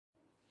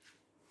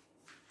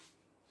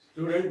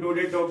Student,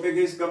 today topic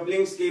is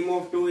coupling scheme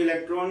of two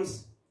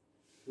electrons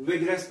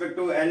with respect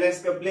to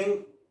LS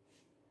coupling.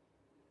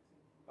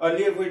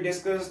 Earlier we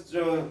discussed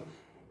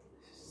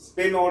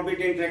spin orbit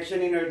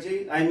interaction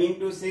energy. I mean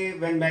to say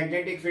when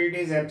magnetic field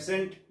is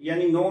absent,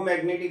 yani no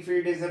magnetic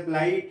field is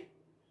applied,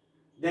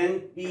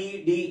 then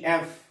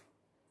PDF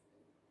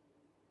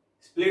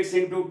splits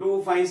into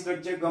two fine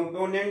structure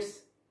components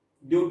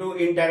due to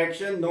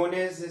interaction known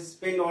as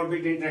spin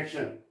orbit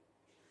interaction,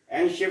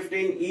 and shift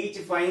in each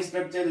fine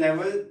structure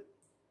level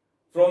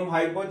from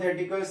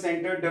hypothetical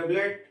center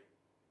doublet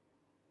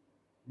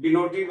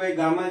denoted by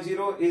gamma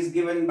 0 is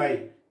given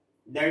by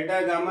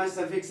delta gamma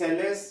suffix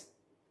ls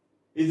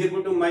is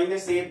equal to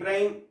minus a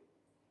prime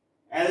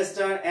l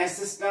star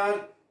s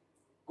star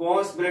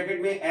cos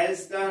bracket में l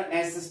star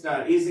s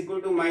star is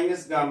equal to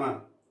minus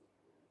gamma.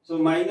 So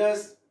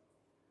minus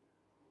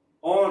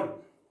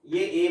और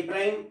ये a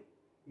prime,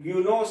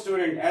 you know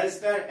student, l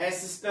star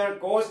s star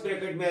cos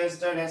bracket में l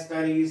star s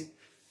star is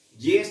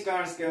j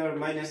star square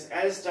minus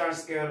l star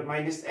square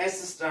minus s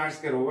star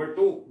square over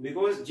 2,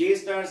 because j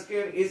star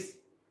square is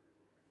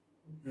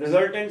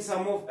resultant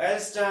sum of l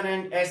star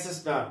and s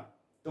star.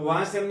 तो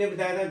वहां से हमने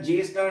बताया था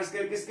j star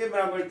square किसके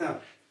बराबर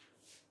था.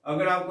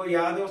 अगर आपको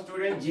याद हो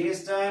student, j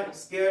star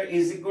square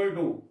is equal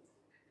to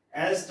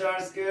l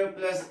star square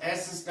plus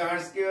s star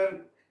square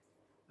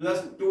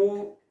plus 2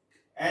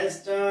 l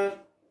star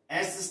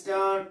s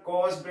star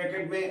cos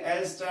bracket में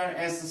l स्टार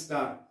s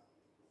स्टार.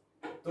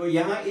 तो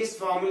यहां इस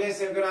फॉर्मूले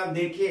से अगर आप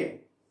देखिए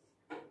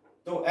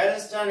तो l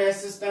star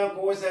s star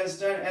cos l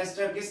star s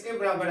star किसके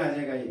बराबर आ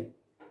जाएगा.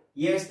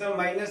 ये star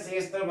minus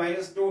a star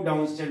minus 2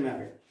 डाउनस्टार में आ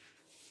गया.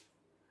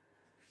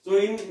 So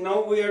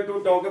now we are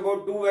to talk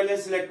about two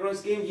valence electron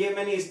scheme. ये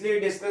मैंने इसलिए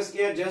डिस्कस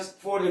किया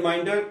just for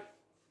reminder,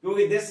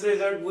 क्योंकि this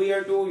result we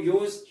are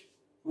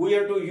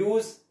to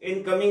use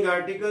in coming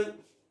article.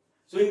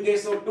 So in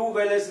case of two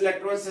valence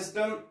electron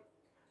system,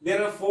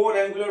 there are four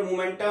angular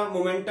momenta.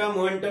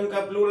 Momentum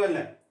का plural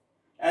है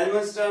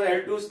L1 star,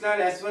 L2 star,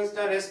 S1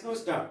 star, S2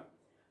 star.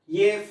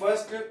 ये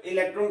first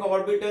electron का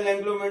orbital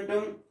angular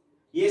momentum,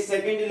 ये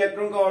second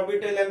electron का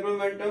orbital angular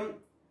momentum,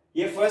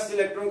 ये first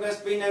electron का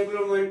spin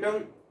angular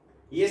momentum,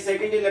 ये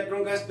second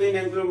electron का spin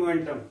angular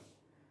momentum.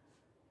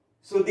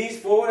 So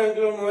these four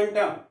angular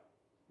momenta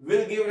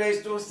will give rise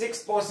to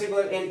 6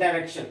 possible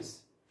interactions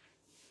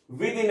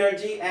with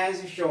energy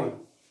as shown.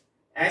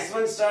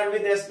 S1 star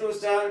with S2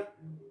 star,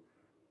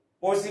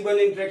 possible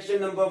interaction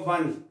number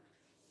 1.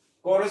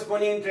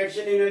 corresponding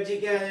interaction energy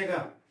क्या आएगा.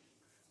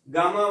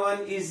 gamma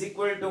 1 is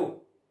equal to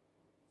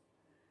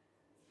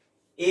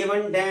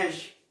A1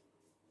 dash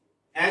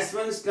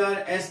S1 star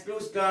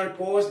S2 star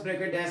cos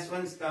bracket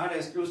S1 star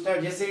S2 star.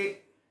 जैसे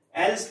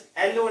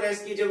L और S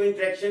की जब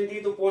interaction थी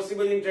तो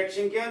possible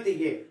interaction क्या थी.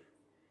 ये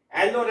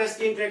L और S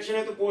की इंटरेक्शन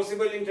है तो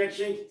पॉसिबल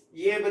इंटरेक्शन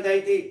ये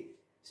बताई थी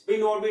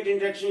स्पिन ऑर्बिट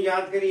इंटरेक्शन.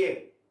 याद करिए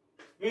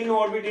स्पिन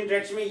ऑर्बिट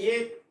इंटरेक्शन में ये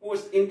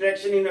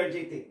इंटरेक्शन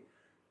एनर्जी थी.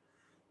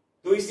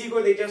 तो इसी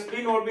को देखिए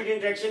स्पिन ऑर्बिट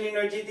इंटरेक्शन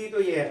एनर्जी थी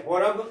तो ये है.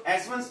 और अब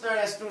S1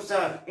 star S2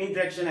 star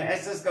interaction है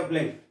SS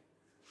कपलिंग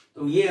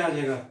तो ये आ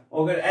जाएगा.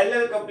 अगर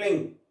LL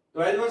कपलिंग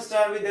तो L1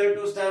 star with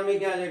L2 star में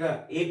क्या आ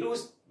जाएगा A2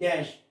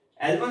 dash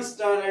L1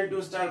 star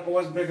L2 star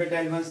cos bracket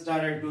L1 star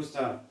L2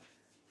 star.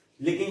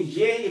 लेकिन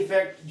ये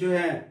इफेक्ट जो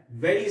है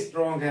वेरी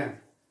स्ट्रॉन्ग है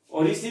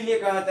और इसीलिए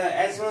कहा था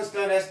S1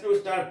 star S2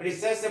 star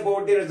प्रिसेस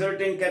about the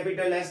resultant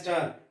capital S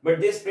star but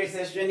this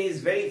precision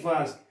is very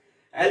fast.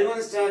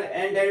 L1 star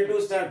and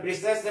L2 star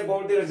प्रिसेस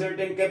about the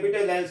resultant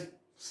capital L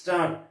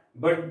star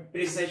but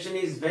precision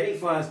is very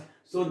fast.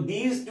 So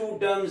these two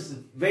terms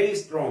very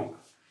strong.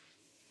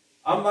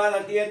 अब बात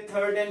आती है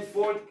third and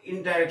fourth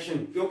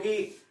interaction, क्योंकि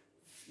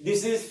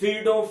this is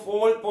field of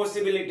all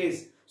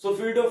possibilities. So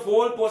field of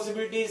all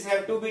possibilities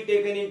have to be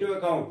taken into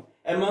account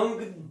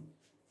among.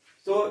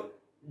 So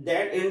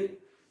that in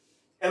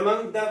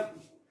among the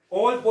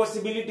all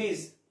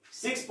possibilities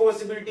 6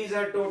 possibilities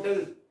are total.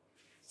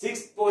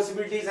 6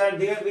 possibilities are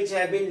there which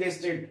have been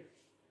listed.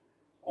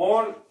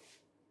 और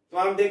तो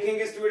आप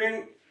देखेंगे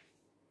student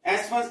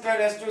S1 star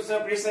S2 star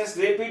precess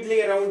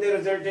rapidly around the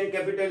resultant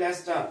capital S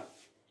star.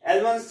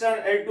 L1 star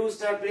L2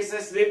 star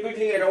precess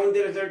rapidly around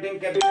the resulting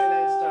capital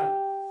L star.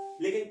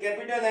 लेकिन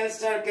capital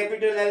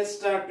L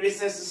star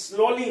precess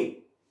slowly.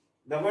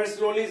 The word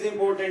slowly is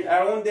important.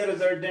 Around the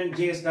resultant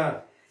J star.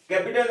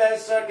 Capital L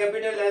star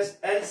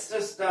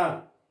star.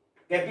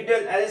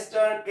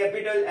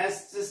 Capital S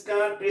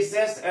star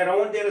precess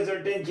around the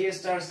resultant J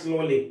star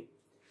slowly.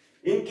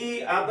 इनकी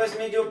आपस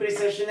में जो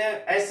precision है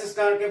S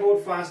star के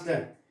बहुत fast है.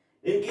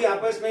 इनकी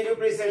आपस में जो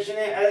प्रिसेशन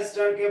है L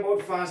star के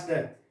बहुत फास्ट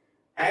है.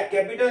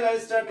 कैपिटल एल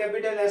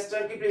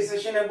स्टार की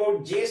प्रिसेशन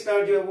अबाउट जे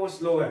स्टार जो है वो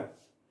स्लो है.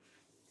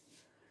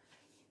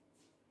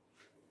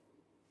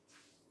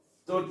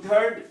 तो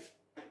third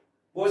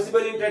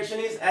possible interaction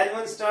is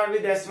L1 star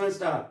with S1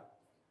 star.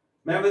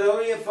 मैं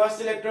बताऊं ये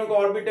फर्स्ट इलेक्ट्रॉन का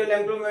ऑर्बिटल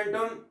एंगुलर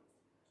मोमेंटम,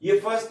 ये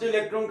फर्स्ट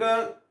इलेक्ट्रॉन का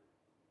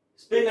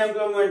स्पिन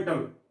एंगुलर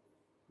मोमेंटम,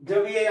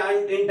 जब ये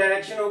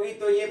इंटरेक्शन होगी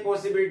तो ये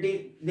पॉसिबिलिटी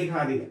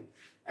दिखा दी है.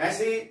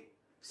 ऐसे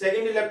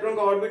सेकंड इलेक्ट्रॉन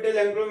का orbital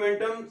angular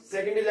momentum,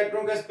 second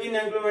electron का स्पिन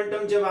एंगुलर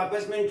मोमेंटम जब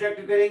आपस में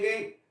इंटरेक्ट करेंगे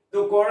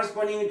तो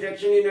कॉरस्पॉन्डिंग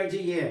इंटरेक्शन एनर्जी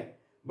ये है.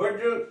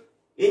 But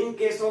in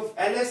case of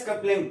LS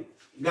coupling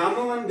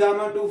gamma 1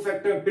 gamma 2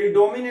 factor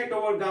predominate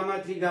over gamma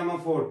 3 gamma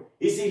 4,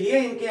 इसीलिए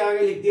इनके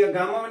आगे लिख दिया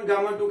गामा 1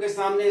 गामा 2 के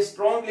सामने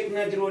स्ट्रॉन्ग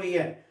लिखना जरूरी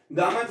है,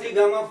 गामा 3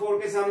 गामा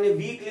 4 के सामने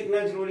वीक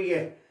लिखना जरूरी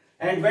है.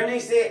 And when I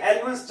say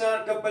L1 star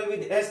coupled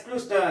with S2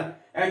 star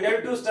and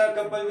L2 star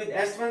coupled with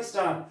S1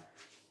 star,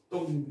 तो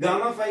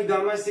गामा 5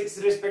 गामा 6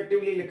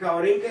 रिस्पेक्टिवली लिखा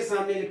और इनके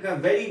सामने लिखा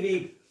very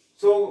weak.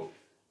 So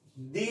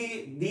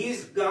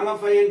these gamma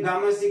 5 and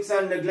gamma 6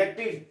 are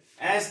neglected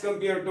as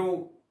compared to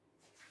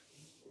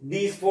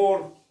these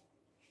four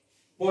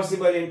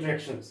possible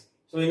interactions.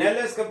 So in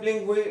LS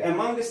coupling,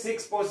 among the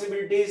 6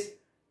 possibilities,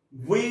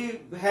 we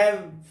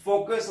have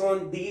focus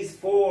on these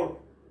 4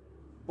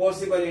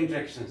 possible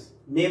interactions,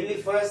 namely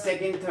first,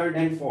 second, third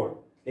and fourth.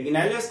 लेकिन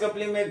LS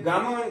coupling में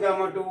gamma 1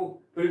 gamma 2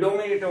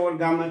 predominate over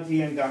gamma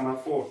 3 and gamma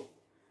 4.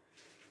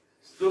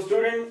 So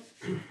student,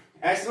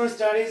 S1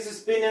 star is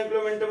spin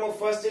angular momentum of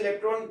first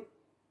electron,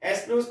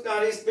 S2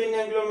 star is spin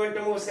angular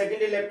momentum of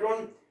second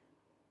electron.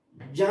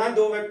 जहां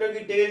दो vector की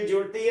tell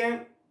जुड़ती है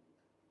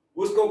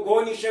उसको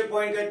कोइनिशियल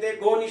point कहते हैं.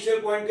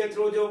 कोइनिशियल point के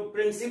through जो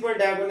प्रिंसिपल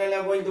डायगोनल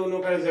है वो इन दोनों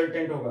का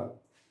रिजल्टेंट होगा.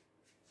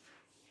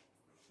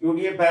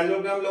 क्योंकि ये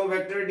पैरेललोग्राम लॉ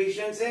वेक्टर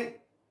एडिशन से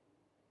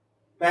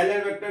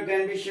parallel vector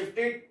can be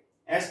shifted.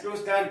 S2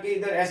 star के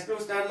इधर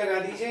S2 स्टार लगा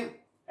दीजिए,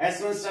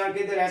 S1 स्टार के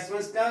इधर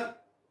S1 स्टार,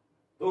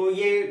 तो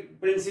ये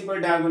प्रिंसिपल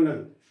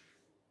डायगोनल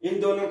इन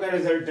दोनों का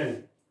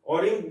रिजल्टेंट.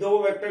 और इन दो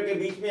वेक्टर के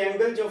बीच में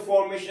एंगल जो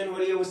फॉर्मेशन हो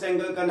रही है उस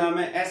एंगल का नाम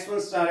है S1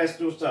 स्टार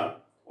S2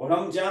 स्टार. और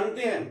हम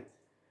जानते हैं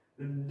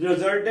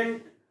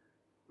resultant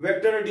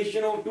vector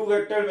addition of to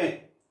vector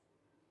में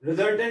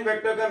रिजल्टेंट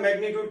वेक्टर का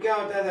मैग्नीट्यूड क्या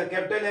होता था,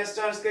 capital S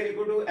star square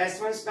equal to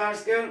S1 star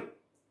square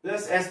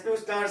plus S2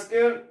 star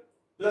square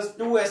plus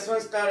 2 S1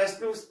 star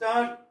S2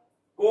 star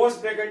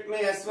cos bracket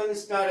में S1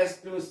 स्टार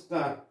S2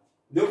 स्टार.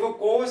 देखो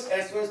कोस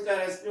S1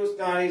 star S2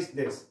 star is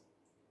this.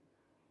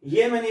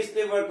 ये मैंने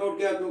इसलिए workout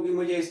किया क्योंकि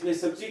मुझे इसमें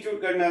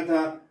substitute करना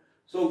था.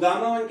 सो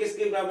गामा 1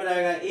 किसके बराबर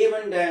आएगा,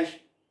 A1 डैश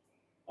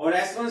और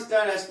S1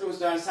 स्टार S2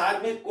 स्टार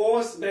साथ में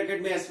कोस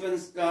ब्रैकेट में S1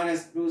 स्टार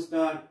S2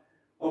 स्टार,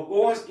 और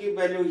कोस की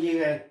वैल्यू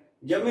ये है.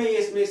 जब मैं ये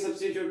इसमें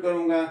सब्स्टिट्यूट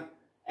करूंगा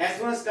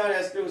S1 स्टार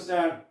S2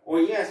 स्टार और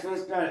ये S1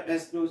 star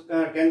S2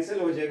 star cancel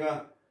हो जाएगा,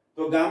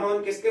 तो गामा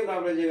 1 किसके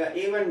बराबर हो जाएगा,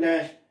 A1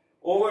 dash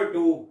over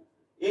 2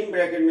 in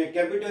bracket में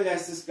capital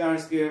S star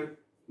square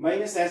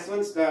minus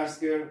S1 star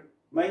square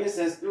minus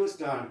S2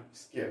 star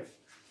square.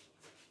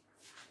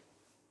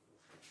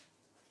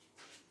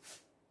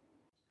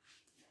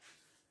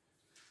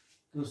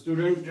 तो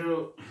student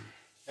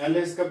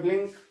LS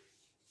coupling,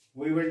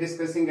 we were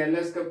discussing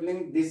LS coupling.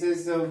 This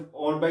is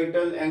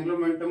orbital angular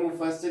momentum of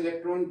first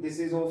electron, this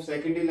is of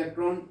second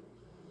electron,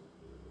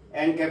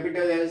 and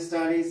capital L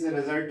star is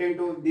resultant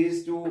of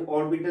these two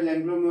orbital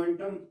angular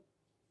momentum.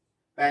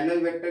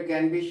 Parallel vector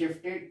can be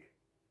shifted,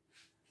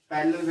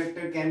 parallel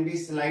vector can be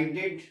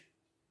slided,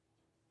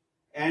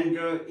 and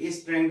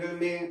इस triangle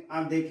में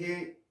आप देखिए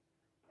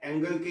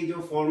angle की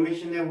जो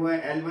formation है वो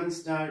है L1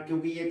 star.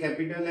 क्योंकि ये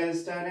कैपिटल L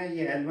स्टार है,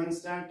 ये L1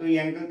 स्टार, तो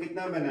ये एंगल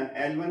कितना बना,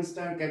 L1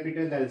 star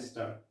capital L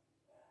star.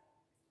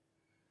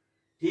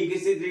 ठीक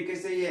इसी तरीके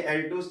से ये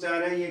L2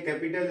 स्टार है, ये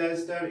कैपिटल L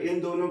स्टार, इन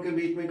दोनों के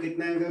बीच में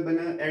कितना एंगल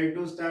बना,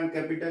 L2 star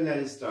capital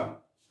L star.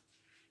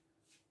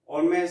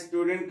 और मैं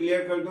स्टूडेंट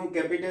क्लियर कर दूं,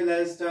 कैपिटल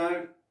L स्टार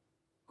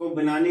को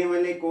बनाने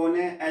वाले कौन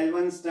है,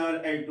 L1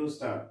 star L2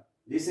 star.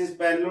 This is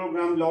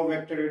parallelogram law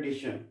vector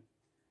addition.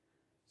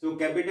 So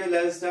capital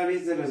L star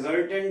is the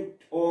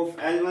resultant of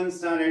L1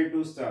 star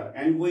L2 star,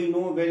 and we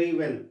know very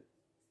well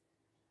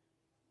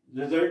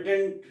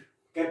resultant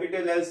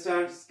capital L star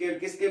square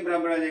किसके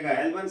बराबर आ जाएगा,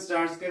 L1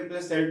 star square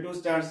plus L2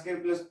 star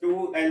square plus 2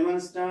 L1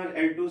 star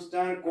L2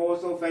 star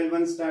cos of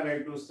L1 star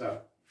L2 star.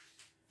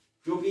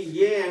 क्योंकि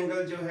ये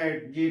angle जो है,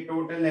 ये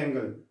total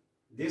angle,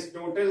 this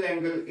total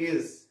angle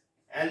is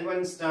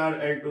L1 star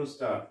L2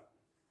 star.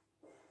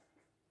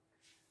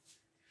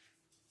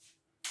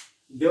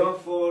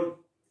 Therefore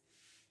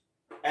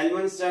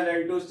L1 star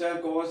L2 star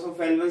cos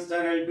of L1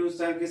 star L2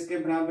 star किसके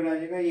बराबर आ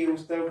जाएगा, ये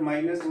उस तरफ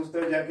माइनस, उस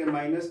तरफ जाके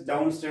माइनस,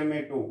 डाउनस्ट्रीम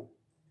में 2.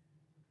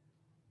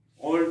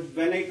 और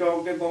when I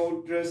talked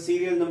about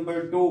serial number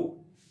 2,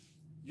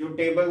 जो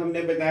टेबल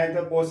हमने बताया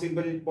था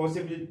पॉसिबल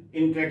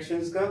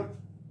इंटरेक्शंस का,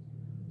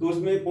 तो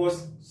उसमें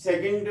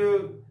सेकंड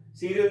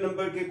सीरियल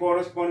नंबर के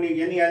कॉरेस्पॉन्डिंग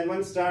यानी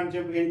L1 स्टार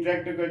जब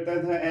इंटरेक्ट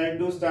करता था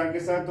L2 स्टार के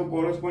साथ तो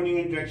कॉरेस्पॉन्डिंग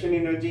इंटरेक्शन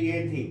एनर्जी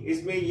ये थी.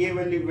 इसमें ये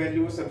वाली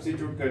वैल्यू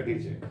सब्स्टिट्यूट कर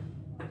दीजिए.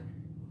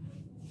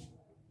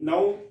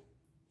 Now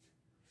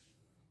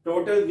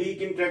total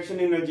weak interaction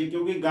energy,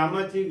 क्योंकि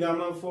gamma 3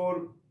 gamma 4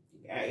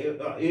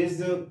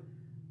 is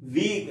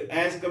weak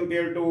as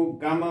compared to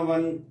gamma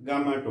 1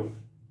 gamma 2,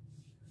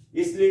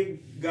 इसलिए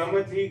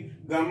गामा 3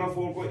 गामा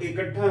 4 को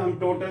इकट्ठा हम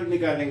टोटल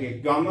निकालेंगे.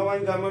 गामा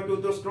 1 गामा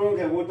 2 तो स्ट्रॉन्ग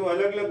है, वो तो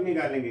अलग अलग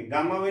निकालेंगे.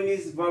 Gamma 1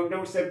 is worked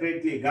out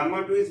separately,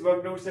 gamma 2 is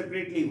worked out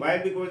separately. Why?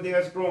 Because they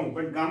are strong.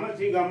 But gamma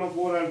 3 gamma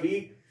 4 are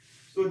weak,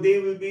 so they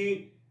will be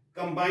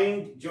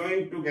combined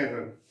joined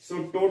together.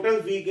 So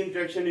total weak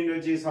interaction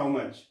energy is how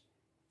much?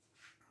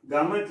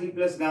 Gamma 3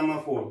 plus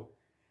gamma 4.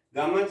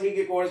 Gamma 3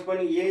 के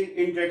corresponding ये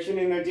interaction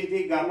energy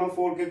थी, gamma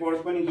 4 के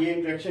corresponding ये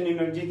interaction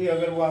energy थी,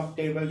 अगर वो आप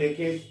table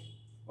देखें,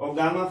 और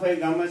गामा 5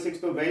 गामा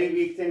 6 तो वेरी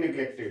वीक थे,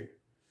 neglected.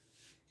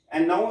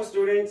 And now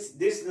students,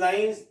 this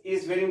line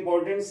is very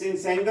important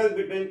since angle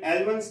between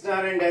L1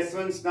 star and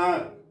S1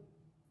 star,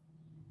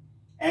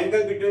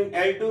 angle between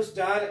L2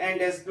 star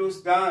and S2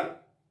 star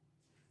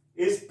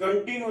is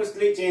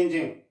continuously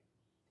changing.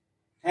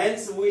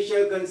 Hence we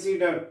shall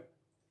consider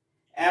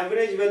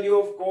average value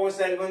of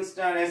cos L1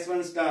 star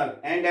S1 star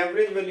and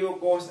average value of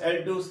cos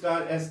L2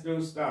 star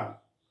S2 star.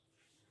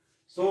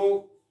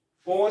 So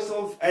cos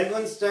of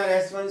L1 star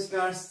S1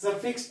 star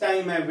suffix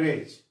time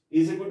average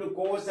is equal to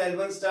cos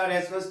L1 star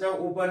S1 star,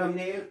 ऊपर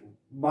हमने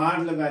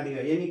बार लगा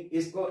दिया, यानी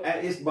इसको,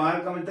 इस बार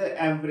का मतलब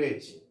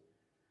average.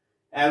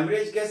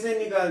 Average कैसे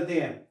निकालते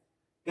हैं?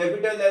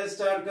 कैपिटल एल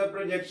स्टार का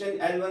प्रोजेक्शन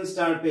L1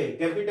 स्टार पे,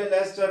 कैपिटल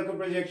एल स्टार का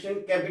प्रोजेक्शन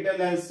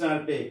कैपिटल एल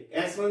स्टार पे,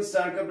 S1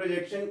 स्टार का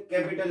प्रोजेक्शन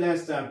कैपिटल एल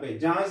स्टार पे,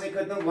 जहां से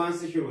खत्म वहां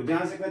से शुरू,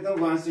 जहां से खत्म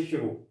वहां से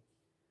शुरू.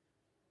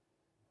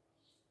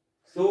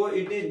 So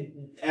it is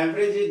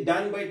average is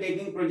done by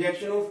taking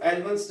projection of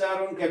L1 star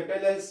on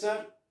capital L star,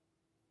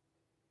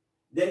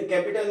 then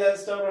capital L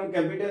star on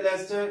capital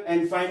S star,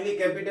 and finally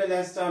capital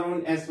S star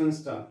on S1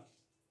 star.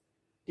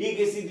 ठीक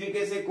इसी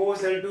तरीके से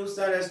cos L2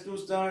 star S2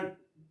 star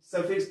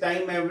suffix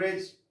time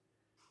average,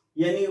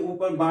 यानी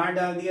ऊपर बार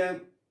डाल दिया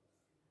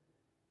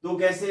तो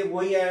कैसे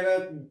वही आएगा.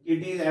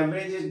 It is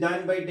average is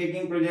done by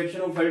taking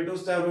projection of L2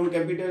 star on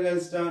capital L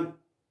star,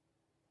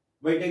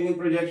 by taking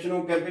projection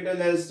of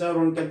capital L star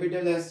on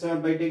capital S star,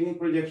 by taking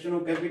projection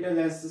of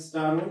capital S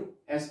star on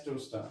S2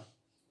 star.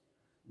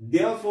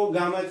 Therefore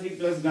gamma 3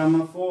 plus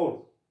gamma 4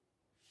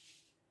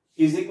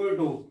 is equal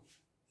to,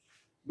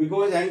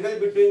 because angle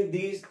between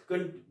these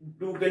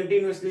two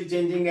continuously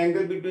changing,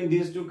 angle between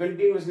these two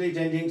continuously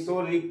changing, so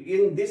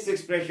in this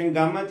expression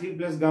gamma 3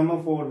 plus gamma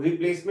 4,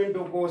 replacement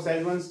of cos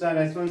L1 star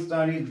S1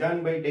 star is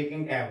done by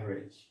taking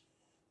average.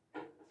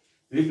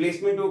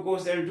 Replacement of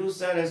cos L2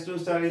 star S2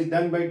 star is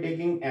done by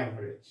taking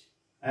average.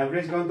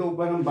 Average का तो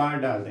ऊपर हम बार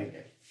डाल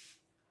देंगे,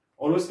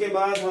 और उसके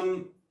बाद हम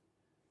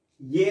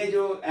ये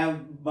जो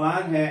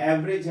बार है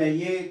एवरेज है,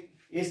 ये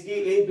इसकी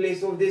इन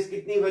प्लेस ऑफ दिस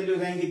कितनी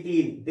वैल्यूज आएंगी?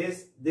 3.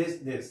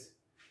 दिस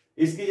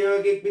इसकी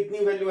जगह की कितनी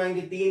वैल्यू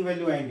आएंगी? 3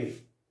 वैल्यू आएंगे.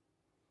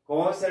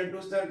 cos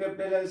L2 star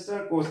capital L star,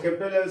 cos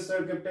capital L star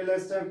capital L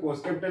star,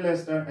 cos capital L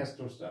star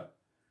S2 star.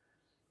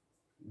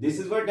 This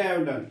is what I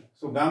have done.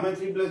 So gamma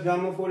 3 plus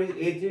gamma 4 is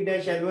A3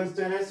 dash L1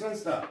 star S1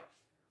 star.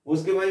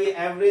 उसके बाद ये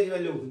average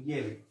value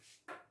ये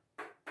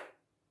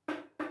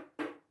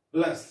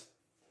plus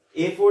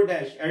A4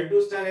 dash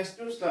L2 star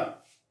S2 star.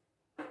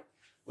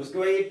 उसके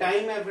बाद ये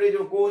time average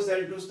of cos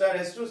L2 star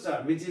S2 star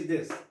which is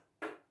this.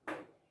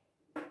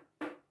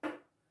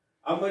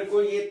 अब मेरे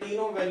को ये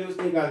तीनों वैल्यूज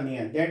निकालनी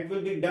है. That will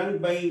be done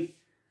by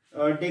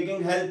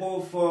taking help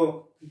of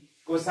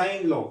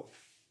cosine law.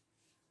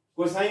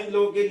 Cosine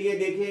law के लिए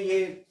देखिए,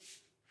 ये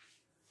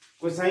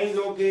कोसाइन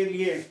लॉ के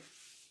लिए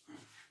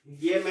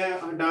ये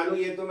मैं डालू,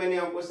 ये तो मैंने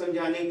आपको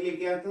समझाने के लिए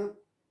किया था.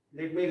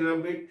 Let me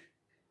rub it.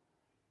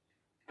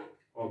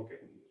 Okay,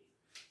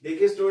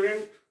 देखिए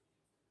स्टूडेंट,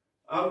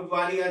 अब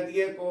बारी आती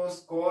है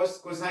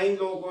कोसाइन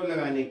लॉ को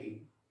लगाने की.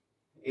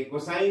 एक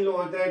कोसाइन लॉ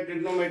होता है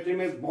ट्रिग्नोमेट्री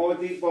में,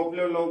 बहुत ही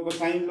पॉपुलर लॉ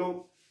कोसाइन लॉ.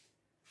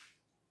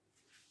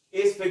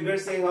 इस फिगर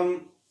से हम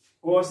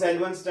cos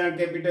L1 star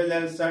capital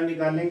L star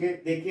निकालेंगे.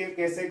 देखिए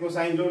कैसे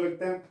कोसाइन लॉ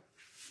लगता है.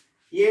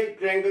 ये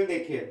ट्रायंगल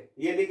देखिए,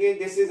 ये देखिए,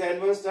 this is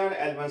L1 star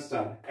L1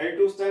 star,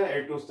 L2 star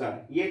L2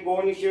 star, ये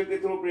कोनिशियल के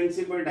थ्रू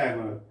प्रिंसिपल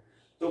डायगोनल.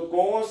 तो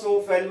cos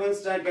of L1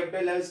 star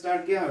capital L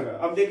star क्या होगा?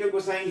 अब देखिए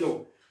कोसाइन लॉ,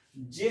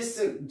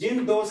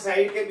 जिन दो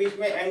साइड के बीच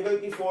में एंगल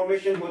की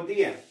फॉर्मेशन होती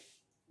है,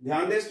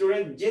 ध्यान दें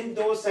स्टूडेंट, जिन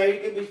दो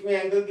साइड के बीच में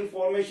एंगल की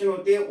फॉर्मेशन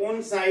होती है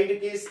उन साइड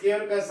के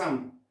स्क्वायर का सम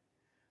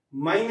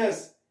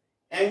माइनस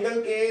एंगल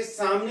के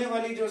सामने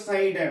वाली जो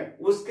साइड है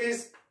उसके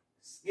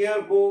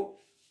स्क्वायर को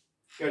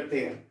करते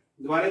हैं.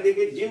 दोबारा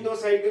देखिए, जिन दो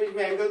साइड के बीच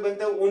में एंगल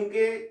बनता है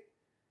उनके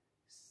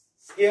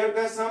स्क्वायर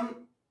का सम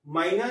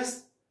माइनस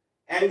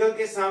एंगल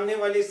के सामने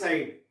वाली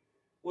साइड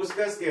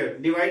उसका square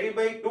divided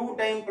by 2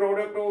 time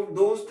product of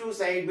those two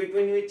side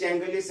between which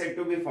angle is said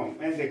to be form.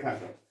 मैंने देखा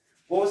था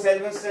cos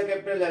L1 star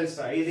capital L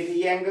star, ये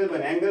देखिए ये एंगल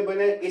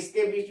बना है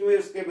इसके बीच में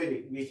उसके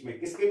बीच में,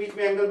 किसके बीच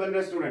में एंगल बन रहा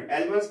है student?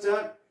 L1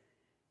 star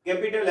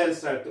capital L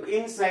star. तो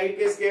इन साइड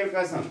के स्क्वायर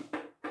का सम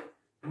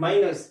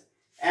माइनस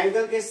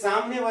एंगल के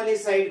सामने वाली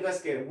साइड का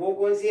स्क्वायर, वो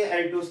कौन सी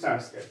है? L2 star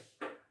square,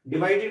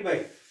 divided by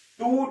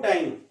 2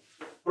 time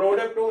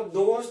product of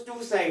those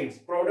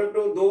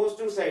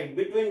two side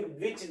between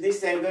which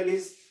this angle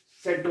is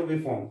said to be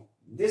form.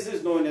 This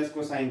is known as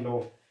cosine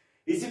law.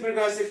 इसी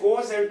प्रकार से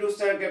cos L2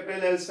 star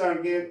capital L star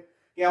के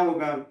क्या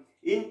होगा?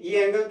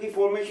 ये angle की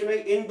formation है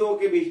इन दो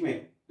के बीच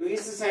में, तो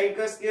इस साइड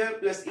का स्क्वायर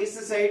प्लस इस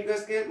साइड का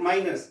स्क्वायर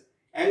माइनस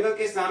एंगल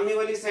के सामने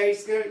वाली साइड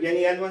स्क्वायर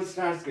यानी L1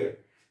 star square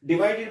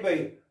divided by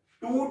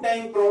 2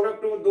 time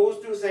product of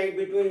those two side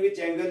between which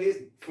angle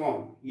is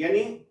form,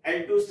 यानी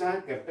L2 star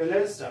capital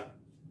L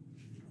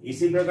star.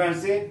 इसी प्रकार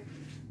से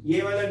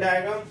ये वाला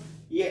डायग्राम,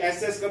 ये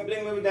एसएस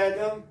कपलिंग में बताया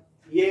था,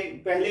 ये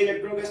पहले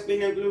इलेक्ट्रॉन का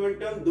स्पिन एंगुलर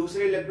मोमेंटम,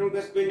 दूसरे इलेक्ट्रॉन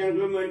का स्पिन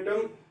एंगुलर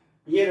मोमेंटम,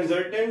 ये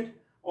रिजल्टेंट,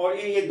 और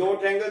ये दो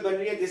ट्रायंगल बन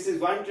रही है, this is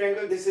one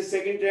triangle, this is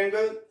second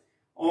triangle,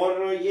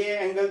 और ये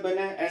एंगल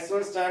बना है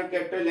S1 star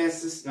capital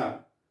S star.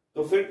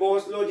 तो फिर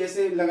कोस लो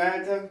जैसे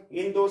लगाया था,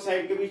 इन दो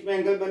साइड के बीच में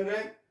एंगल बन रहा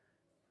है,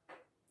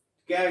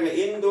 क्या है,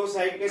 इन दो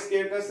साइड के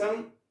स्क्वायर का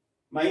सम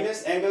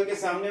माइनस एंगल के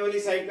सामने वाली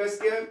साइड का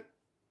square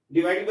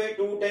divided by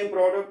 2 time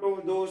product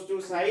of those two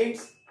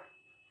sides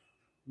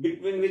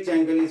between which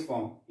angle is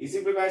form.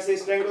 इसी प्रकार से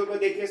इस ट्रायंगल को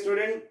देखिए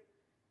student,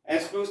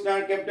 S2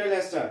 star capital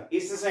S star,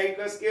 इस साइड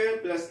का स्क्वायर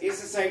प्लस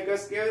इस साइड का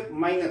स्क्वायर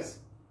माइनस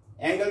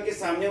एंगल के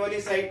सामने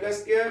वाली साइड का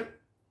square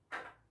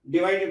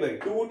divided by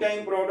 2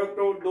 time product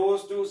of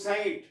those two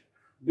side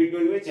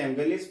between which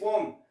angle is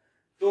form.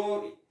 तो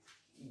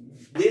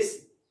दिस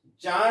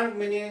चार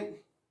मैंने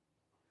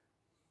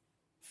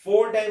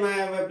 4 time I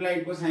have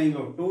applied cosine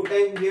law, 2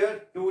 time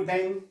here 2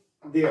 time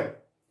there.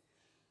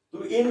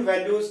 तो इन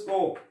वैल्यूज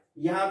को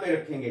यहां पे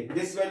रखेंगे,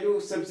 this value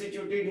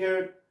substituted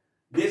here,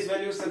 this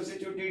value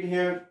substituted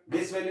here,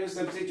 this value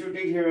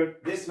substituted here,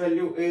 this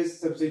value is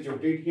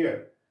substituted here.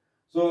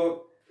 So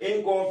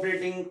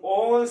incorporating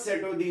all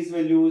set of these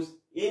values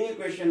in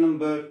equation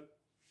number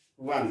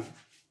 1.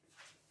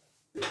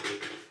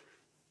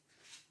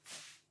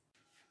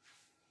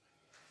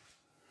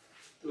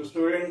 So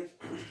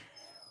student,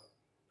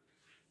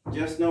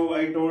 just now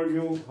I told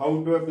you how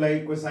to apply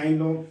cosine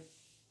law.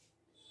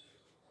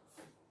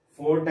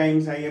 4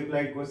 times I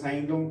applied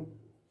cosine law.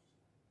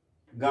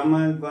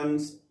 Gamma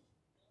 1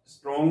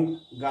 strong,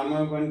 gamma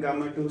 1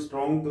 gamma 2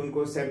 strong, तो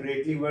उनको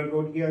separately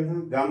workout किया था।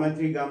 Gamma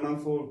 3 gamma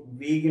 4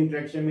 weak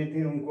interaction में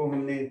थे, उनको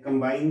हमने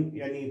combine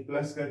यानी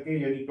plus करके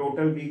यानी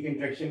total weak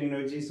interaction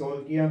energy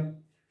solve किया।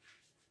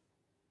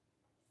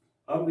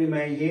 अब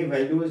मैं ये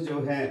वैल्यूज जो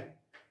है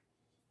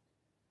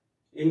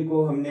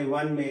इनको हमने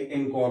 1 में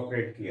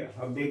इनकॉर्पोरेट किया।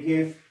 अब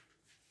देखिए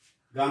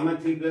gamma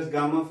 3 plus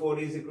gamma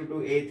 4 is equal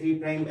to A3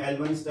 prime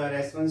L1 star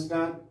S1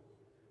 star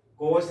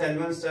cos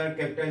L1 star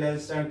capital L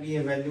star की ये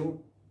वैल्यू।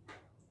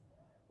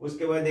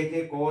 उसके बाद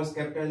देखिए कोस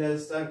capital L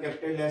star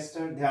capital S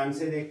star, ध्यान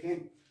से देखें,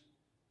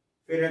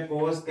 फिर है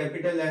कोस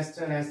capital S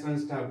star S1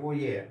 star, वो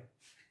ये है।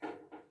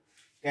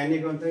 कहने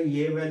का मतलब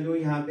ये वैल्यू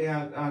यहाँ पे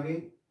आ गई,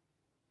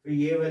 फिर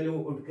ये वैल्यू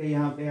उठ के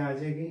यहाँ पे आ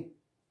जाएगी,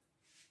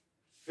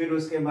 फिर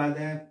उसके बाद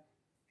है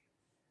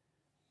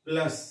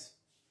plus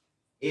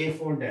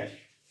A4 dash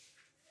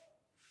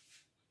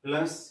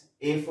plus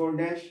A4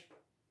 dash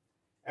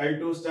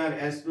L2 star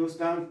S2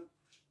 star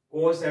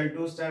कोस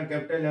L2 star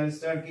capital L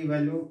star की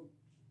वैल्यू,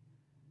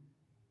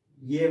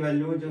 ये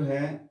वैल्यू जो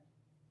है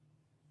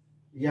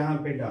यहां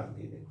पे डाल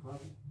दी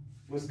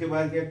देखो। उसके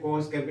बाद क्या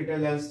कोस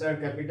capital L star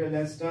capital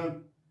S star,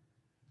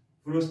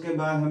 फिर उसके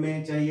बाद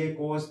हमें चाहिए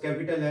कोस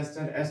capital S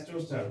star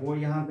S2 star, वो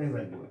यहां पे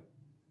वैल्यू है।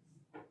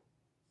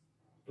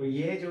 तो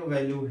ये जो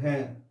वैल्यू है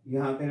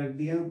यहां पे रख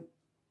दिया,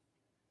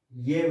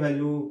 ये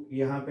वैल्यू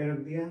यहां पे रख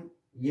दिया,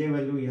 ये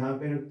वैल्यू यहां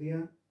पे रख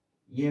दिया,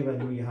 ये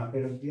वैल्यू यहां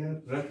पे रख दिया।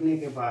 रखने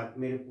के बाद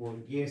मेरे को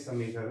ये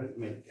समीकरण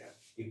मिल गया,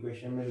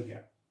 इक्वेशन मिल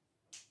गया।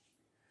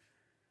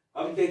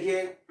 अब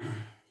देखिए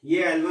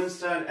ये L1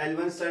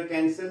 स्टार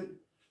कैंसिल,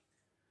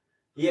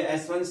 ये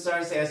S1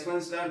 स्टार से S1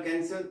 स्टार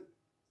कैंसिल,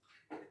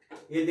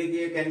 ये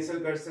देखिए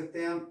कैंसिल कर सकते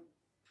हैं हम,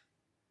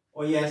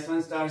 और ये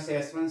S1 स्टार से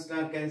S1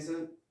 स्टार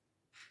कैंसिल।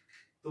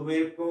 तो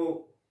मेरे को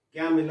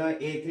क्या मिला,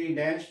 A3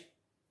 डैश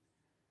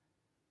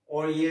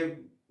और ये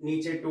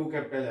नीचे 2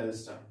 कैपिटल L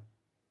स्टार।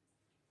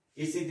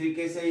 इसी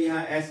तरीके से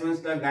यहाँ S1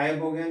 स्टार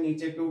गायब हो गया,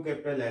 नीचे 2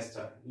 कैपिटल S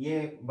स्टार,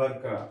 ये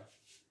बरकरार,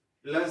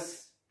 प्लस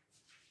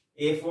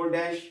A4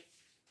 डैश।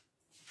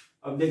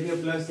 अब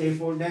देखिए plus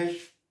A4 dash,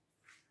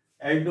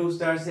 L2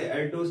 star से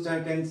L2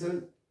 star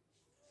cancel,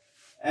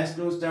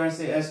 S2 star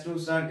से S2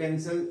 स्टार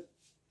कैंसिल।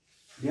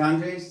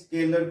 ध्यान रहे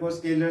स्केलर को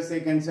स्केलर से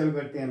कैंसिल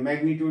करते हैं,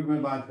 मैग्नीट्यूड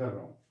में बात कर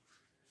रहा हूं।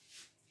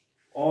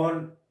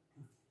 और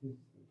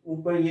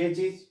ऊपर ये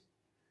चीज,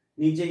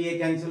 नीचे ये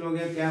कैंसिल हो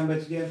गया, क्या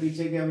बच गया,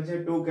 पीछे क्या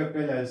बचा, 2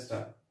 कैपिटल L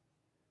स्टार।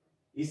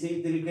 इसी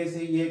तरीके से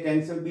ये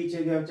कैंसिल,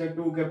 पीछे क्या बचा,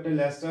 2 कैपिटल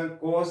S स्टार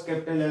कोस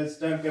capital L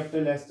star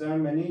capital S star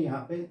मैंने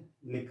यहाँ पे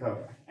लिखा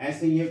हुआ है।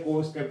 ऐसे ये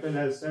कोस capital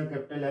L star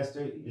capital S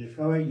star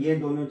लिखा हुआ है, ये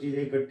दोनों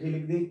चीजें इकट्ठी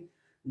लिख दी।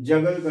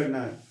 जगल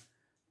करना है,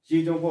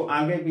 चीजों को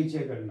आगे पीछे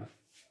करना।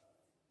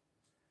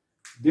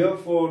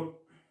 Therefore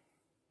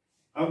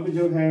अब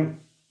जो है,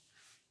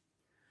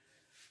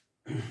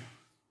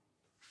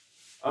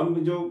 अब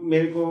जो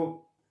मेरे को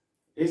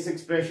इस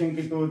एक्सप्रेशन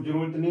की तो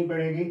जरूरत नहीं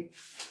पड़ेगी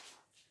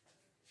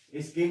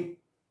इसकी,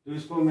 तो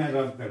इसको मैं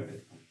रब कर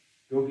देता हूं,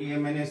 क्योंकि ये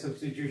मैंने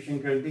सब्स्टिट्यूशन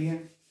कर दी है,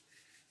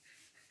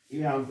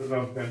 ये आप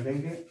रब कर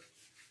देंगे।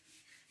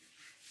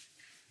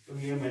 तो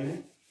ये मैंने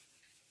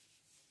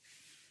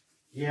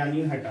ये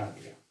यानी हटा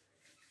दिया,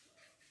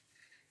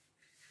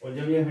 और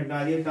जब ये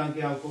हटा दिया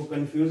ताकि आपको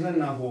कंफ्यूजन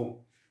ना हो,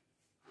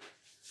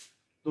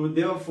 तो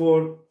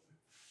देयरफॉर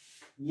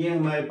ये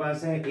हमारे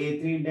पास है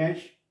A3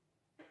 डैश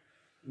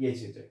ये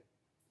चीज है।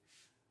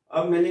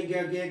 अब मैंने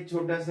क्या किया, एक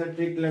छोटा सा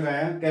ट्रिक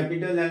लगाया,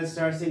 कैपिटल एल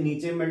स्टार से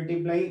नीचे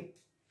मल्टीप्लाई,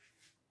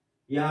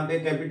 यहाँ पे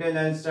कैपिटल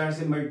एल स्टार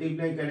से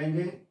मल्टीप्लाई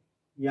करेंगे,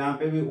 यहाँ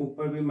पे भी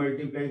ऊपर भी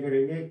मल्टीप्लाई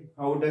करेंगे,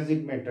 हाउ डज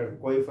इट मैटर,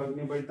 कोई फर्क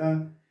नहीं पड़ता।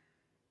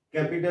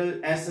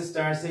 कैपिटल एस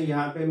स्टार से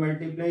यहाँ पे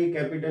मल्टीप्लाई,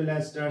 कैपिटल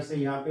एस स्टार से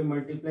यहाँ पे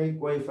मल्टीप्लाई,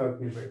 कोई फर्क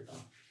नहीं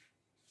पड़ता।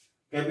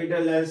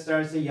 कैपिटल एल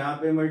स्टार से यहाँ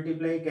पे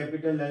मल्टीप्लाई,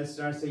 कैपिटल एल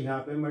स्टार से यहाँ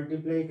पे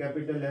मल्टीप्लाई,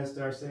 कैपिटल एल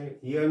स्टार से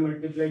हियर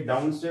मल्टीप्लाई,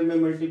 डाउनस्टेयर में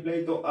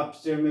मल्टीप्लाई तो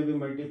अपस्टेयर में भी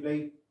मल्टीप्लाई।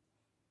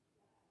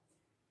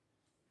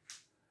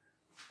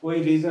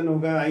 कोई रीजन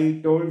होगा, I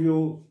told you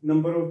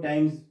number of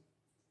times,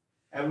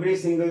 every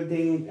single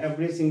thing,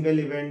 every single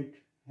event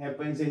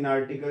happens in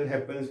article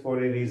happens for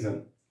a reason।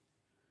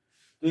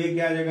 तो ये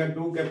क्या आ जाएगा,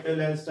 2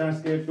 capital L star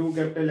square, 2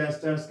 capital L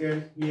star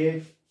square,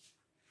 ये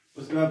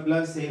उसका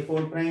plus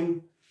A4 prime,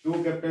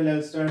 2 capital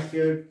L star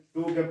square,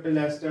 2 capital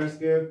L star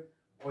square,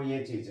 और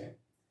ये चीज है।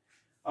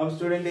 अब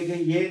स्टूडेंट देखिए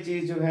ये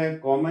चीज जो है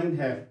कॉमन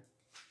है।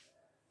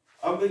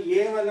 अब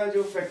ये वाला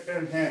जो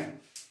फैक्टर है,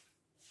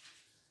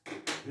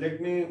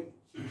 लेट मी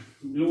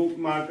ब्लू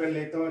मार्क कर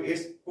लेता हूँ,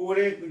 इस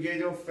पूरे ये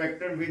जो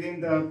factor with in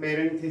the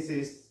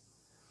parenthesis,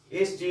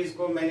 इस चीज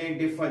को मैंने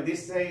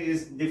this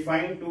is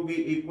defined to be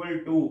equal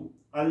to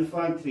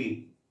alpha 3।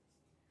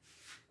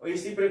 और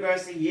इसी प्रकार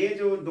से ये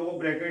जो दो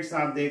ब्रैकेट्स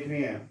आप देख रहे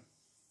हैं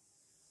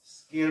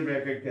स्क्वायर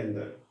ब्रैकेट के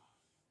अंदर,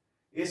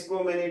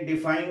 इसको मैंने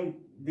define,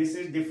 this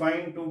is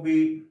defined to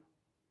be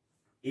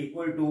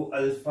equal to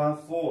alpha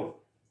 4।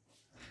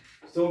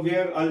 So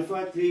where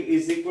alpha 3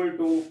 is equal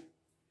to,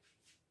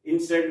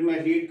 instead मैं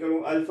रीड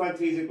करूं, alpha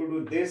 3 is equal to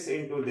this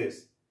into this,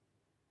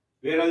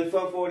 where alpha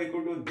 4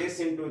 equal to this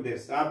into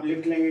this. आप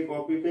लिख लेंगे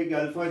copy पे कि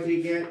alpha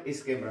 3 क्या है,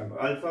 इसके बराबर,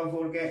 अल्फा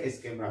 4 क्या है,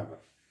 इसके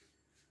बराबर।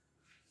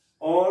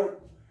 और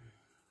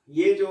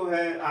ये जो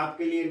है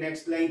आपके लिए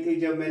नेक्स्ट लाइन थी,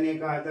 जब मैंने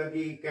कहा था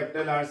कि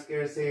कैपिटल आर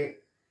स्क्वायर से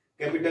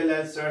कैपिटल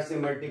एल स्टार से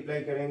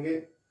मल्टीप्लाई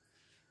करेंगे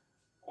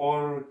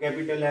और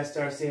कैपिटल एल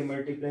स्टार से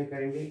मल्टीप्लाई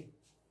करेंगे,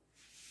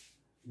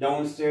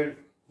 डाउनस्टेयर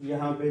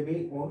यहाँ पे भी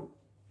और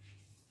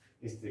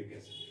इस तरीके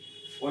से।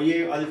 और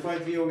ये अल्फा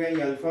 3 हो गया,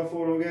 ये अल्फा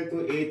 4 हो गया,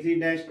 तो A3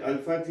 dash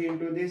alpha 3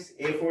 into this,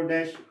 A4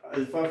 dash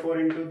alpha 4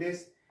 into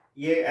this,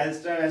 ये एल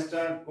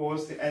स्टार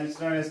कोस एल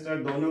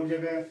स्टार दोनों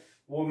जगह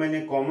वो मैंने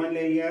कॉमन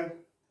ले लिया,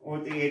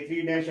 और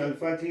A3 dash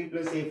alpha 3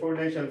 plus A4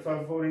 dash alpha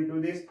 4 into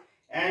this,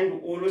 and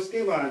और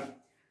उसके बाद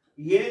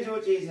ये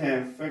जो चीज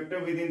है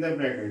factor with in the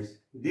brackets,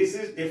 this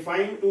is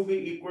defined to be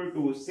equal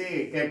to से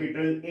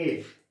capital A,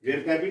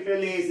 where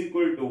capital A is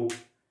equal to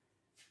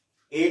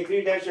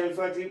A3 dash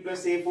alpha 3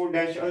 plus A4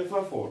 dash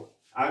alpha 4।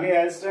 आगे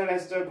L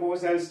star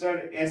कोस L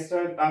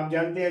star आप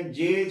जानते हैं,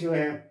 J जो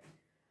है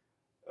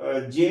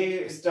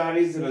J star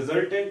is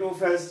resultant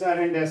of L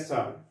star and S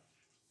star,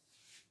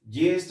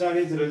 J star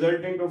is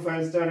resultant of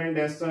L star and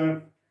S star,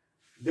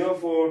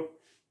 therefore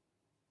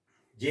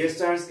J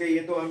stars के, ये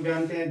तो हम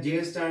जानते हैं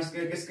J स्टार्स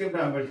के किसके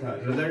बराबर था,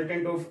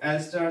 resultant of L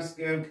star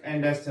square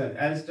and S star,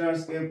 L star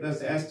square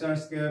plus S star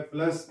square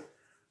plus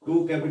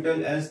 2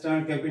 capital L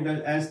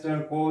star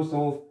cos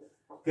of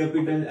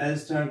capital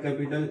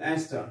L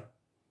star.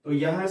 तो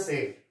यहां से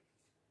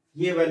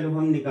ये वैल्यू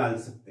हम निकाल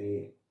सकते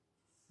हैं,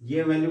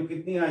 ये वैल्यू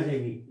कितनी आ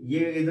जाएगी,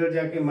 ये इधर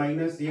जाके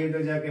माइनस, ये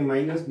इधर जाके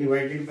माइनस,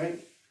 डिवाइडेड बाय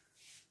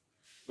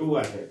 2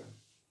 आ जाएगा।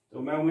 तो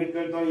मैं उम्मीद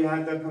करता हूं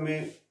यहां तक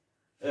हमें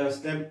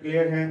स्टेप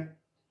क्लियर है।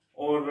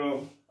 और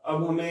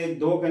अब हमें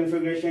दो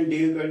कॉन्फ़िगरेशन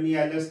डील करनी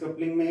है एलएस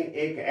कपलिंग में,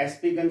 एक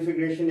एसपी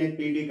कॉन्फ़िगरेशन, एक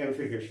पीडी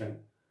कॉन्फ़िगरेशन।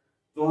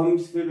 तो हम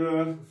फिर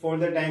for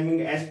the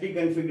timing SP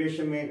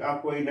configuration में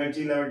आपको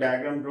एनर्जी लेवल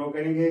डायग्राम ड्रॉ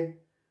करेंगे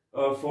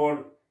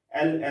for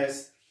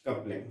LS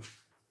coupling.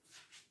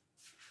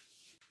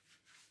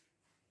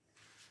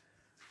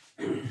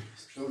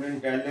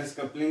 Student LS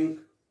coupling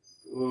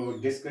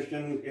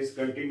discussion is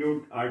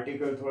continued,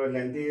 article थोड़ा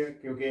लेंथी है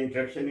क्योंकि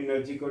इंटरेक्शन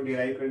एनर्जी को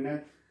डिराइव करना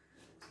है।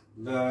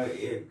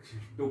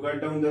 To cut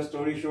down the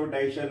story short,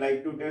 I shall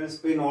like to tell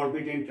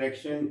spin-orbit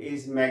interaction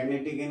is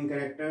magnetic in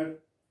character,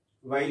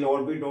 while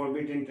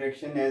orbit-orbit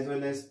interaction as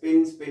well as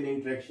spin-spin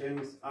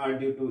interactions are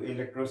due to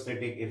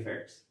electrostatic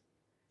effects.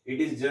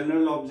 It is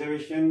general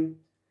observation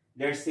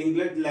that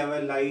singlet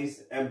level lies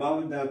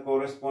above the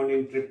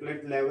corresponding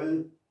triplet level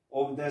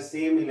of the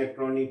same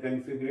electronic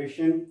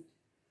configuration.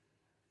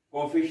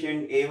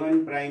 Coefficient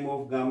A1 prime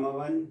of gamma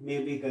 1 may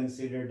be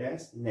considered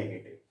as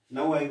negative.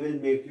 Now I will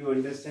make you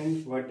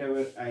understand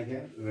whatever I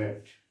have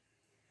read.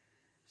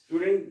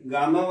 Student,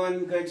 gamma 1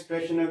 का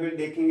expression अगर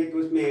देखेंगे तो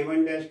उसमें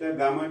A1 dash था,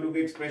 gamma 2 के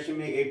expression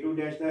में A2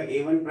 dash था,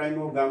 A1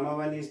 prime of gamma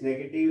 1 is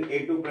negative,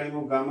 A2 prime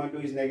of gamma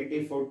 2 is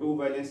negative for 2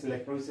 valence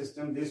electron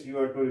system. This you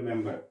are to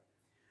remember.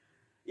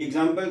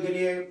 Example के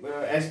लिए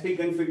एसपी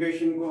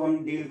कॉन्फ़िगरेशन को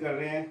हम डील कर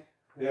रहे हैं।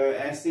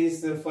 ऐसी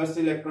first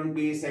electron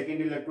P,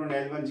 second electron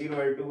L10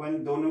 L21,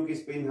 दोनों की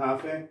स्पिन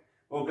हाफ है।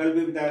 और कल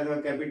भी बताया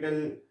था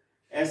कैपिटल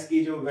S की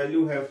जो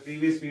वैल्यू है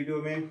प्रीवियस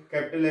वीडियो में,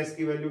 कैपिटल S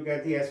की वैल्यू क्या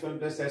थी, S1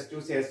 प्लस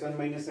S2 से S1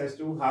 minus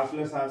S2, half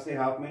plus half से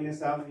हाफ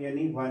माइनस हाफ,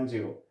 यानी 1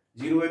 0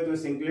 0 है तो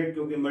सिंगलेट,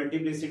 क्योंकि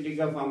मल्टीप्लिसिटी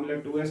का फॉर्मूला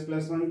 2s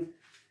प्लस 1,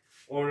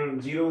 और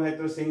जीरो है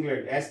तो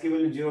सिंगलेट, एस की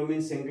value zero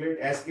mean singlet,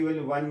 S की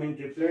value one mean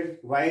triplet.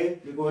 Y?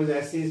 Because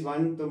S is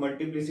one, तो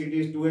multiplicity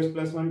is 2s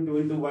plus one, 2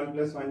 into 1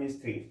 plus 1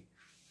 is 3।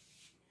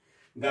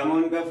 Gamma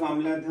one का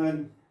formula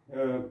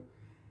था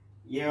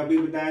ये अभी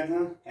बताया था,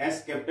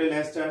 S capital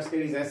S star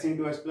square is S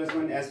into S plus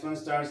one, S one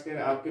star square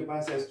आपके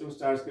पास, S to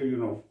star square you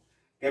know.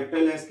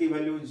 Capital S की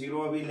value zero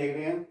अभी ले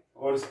रहे हैं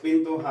और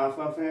स्पिन तो हाफ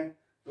हाफ है,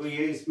 तो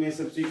ये इसमें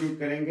सब्स्टिट्यूट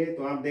करेंगे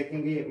तो आप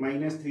देखेंगे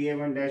माइनस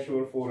 3a1 डैश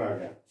और 4 आ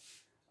गया।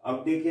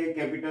 अब देखिए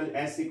कैपिटल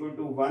एस इक्वल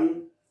टू 1,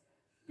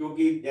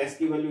 क्योंकि एस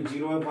की वैल्यू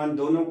जीरो और 1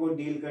 दोनों को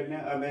डील करना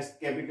है। अब एस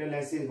कैपिटल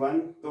एस इज 1,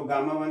 तो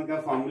गामा 1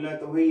 का फॉर्मूला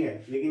तो वही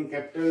है, लेकिन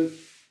कैपिटल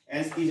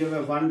एस की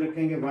जगह 1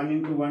 रखेंगे, 1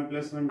 into 1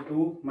 plus 1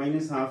 2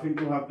 minus half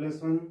into half plus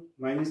 1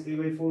 minus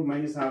 3/4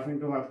 minus half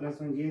into half plus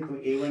 1, ये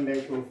तो a1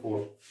 डैश और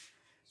 4।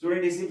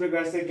 स्टूडेंट इसी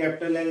प्रकार से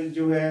कैपिटल एल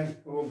जो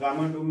है वो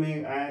गामा 2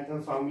 में आया था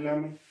फॉर्मूला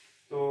में,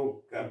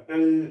 तो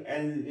capital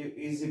L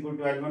is equal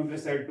to L1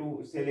 plus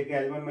L2 से लेके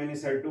L1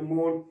 माइनस L2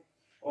 मोड,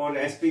 और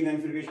एसपी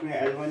कॉन्फ़िगरेशन में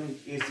L1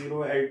 is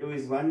 0, L2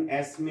 is 1,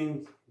 S mean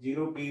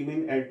 0, P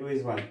mean L2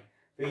 is 1।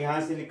 तो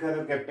यहाँ से लिखा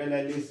था कैपिटल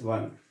L इज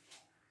 1।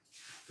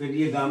 फिर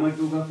ये गामा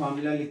 2 का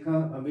फॉर्मूला लिखा,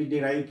 अभी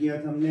डिराइव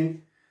किया था हमने,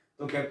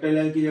 तो कैपिटल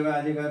एल की जगह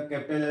आ जाएगा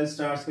कैपिटल एल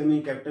स्टार्स के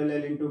mean capital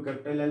L into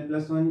capital L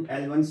plus 1,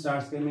 L1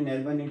 stars के mean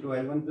L1 into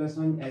L1 plus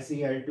 1, ऐसे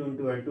ही L2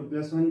 इंटू L2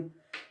 प्लस 1।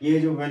 ये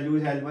जो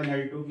वैल्यूज L1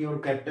 L2 की और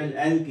कैपिटल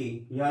एल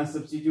की यहाँ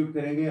सब्स्टिट्यूट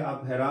करेंगे,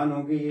 आप हैरान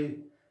होंगे,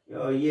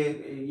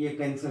 ये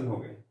कैंसिल हो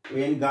गए, तो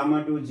यानी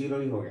गामा 2 जीरो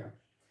ही हो गया।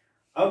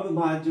 अब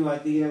बात जो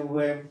आती है वो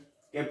है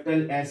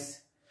कैपिटल एस।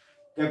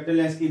 कैपिटल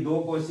एस की दो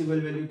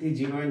पॉसिबल वैल्यू थी,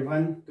 0 एंड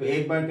 1, तो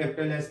एक बार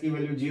कैपिटल एस की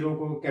वैल्यू 0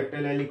 को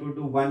कैपिटल एल इक्वल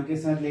टू 1 के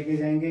साथ लेके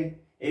जाएंगे,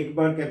 एक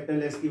बार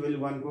कैपिटल एस की वैल्यू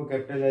 1 को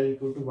कैपिटल एल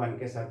इक्वल टू 1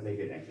 के साथ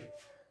लेके जाएंगे।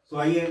 सो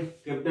आइए,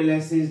 capital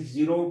S is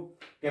 0,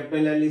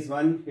 capital L is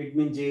 1, it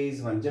mean J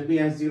is 1। जब भी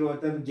एस 0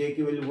 होता है तो जे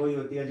की वैल्यू वही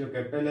होती है जो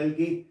कैपिटल एल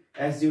की,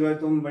 एस 0 है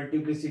तो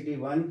multiplicity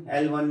 1,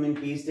 L1 mean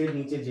P state,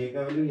 नीचे जे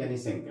का वैल्यू यानी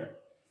सिंगलेट।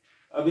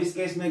 अब इस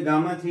केस में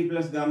गामा 3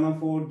 प्लस गामा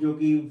 4 जो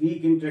कि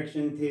वीक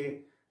इंटरेक्शन थे,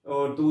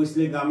 और तो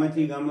इसलिए गामा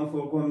 3 गामा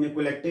 4 को हमने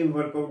कलेक्टिव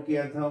वर्कआउट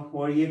किया था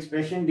और ये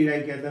एक्सप्रेशन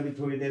डिराइव किया था अभी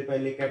थोड़ी देर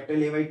पहले,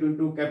 capital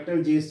A/2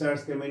 capital J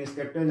stars के माइनस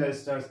कैपिटल एल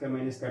स्टार्स के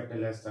माइनस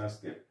कैपिटल एल स्टार्स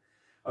के।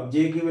 अब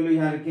जे की वैल्यू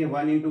यहाँ रखिए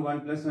 1 इंटू 1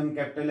 प्लस 1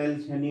 कैपिटल एल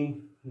यानी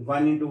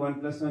 1 इंटू 1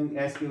 प्लस 1,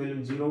 एस की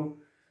वैल्यू 0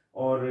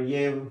 और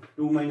ये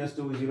 2 माइनस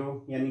 2 0,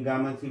 यानी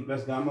गामा 3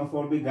 प्लस गामा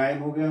 4 भी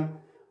गायब हो गया,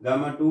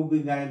 गामा 2 भी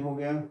गायब हो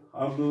गया।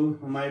 अब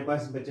हमारे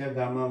पास बचा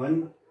गामा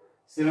 1,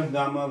 सिर्फ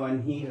गामा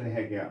 1 ही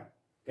रह गया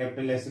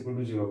कैपिटल एस इक्वल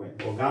टू 0 में,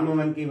 और गामा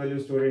 1 की वैल्यू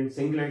स्टूडेंट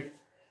सिंगलेट,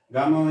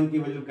 गामा 1 की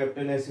value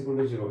capital S equal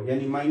to 0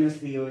 यानी माइनस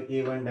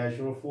 3a1 डैश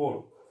और 4।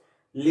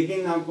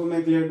 लेकिन आपको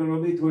मैं क्लियर करूँ,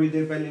 अभी थोड़ी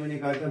देर पहले मैंने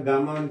कहा था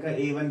गामा 1 का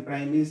a1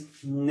 प्राइम इज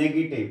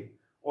नेगेटिव,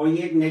 और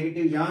ये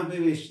नेगेटिव यहाँ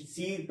पे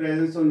सी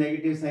presence of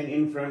negative sign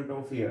in front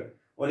of year,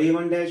 और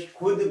a1 डैश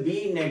खुद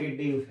भी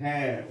नेगेटिव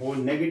है, और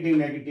negative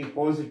negative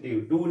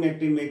positive, 2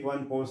 negative make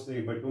 1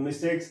 positive, but 2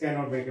 mistakes can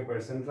not make a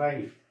person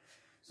right.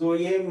 So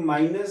ये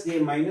minus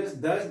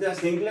thus the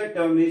singular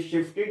term is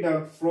shifted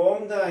up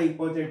from the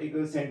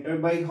hypothetical center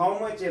by how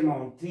much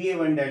amount?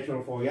 3a1 dash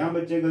और 4। यहाँ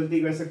बच्चे गलती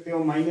कर सकते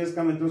हो, minus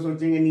का मतलब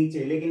सोचेंगे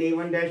नीचे, लेकिन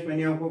a1 dash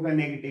मैंने आपको कहा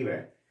नेगेटिव है,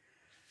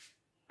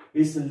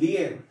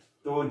 इसलिए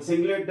तो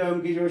सिंगुलर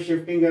टर्म की जो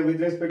शिफ्टिंग है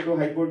with respect to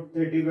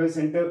hypothetical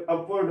centre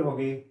upward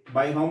होगी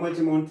by how much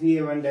amount?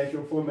 3a1 dash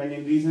और 4।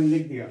 मैंने रीजन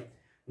लिख दिया।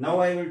 Now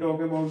I will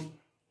talk about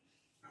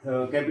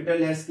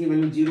capital S की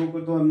वैल्यू 0 को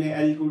तो हमने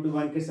L इक्वल टू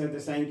 1 के साथ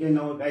असाइन किया।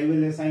 Now I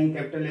will assign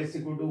capital S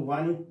equal to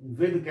 1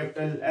 with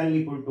capital L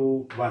equal to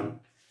 1।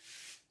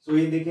 सो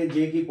ये देखिए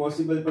जे की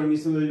पॉसिबल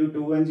परमिसिबल वैल्यू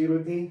 210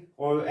 थी,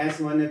 और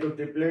S1 है तो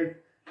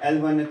ट्रिपलेट,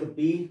 L1 है तो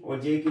P, और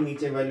जे की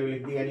नीचे वैल्यू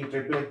लिख दी यानी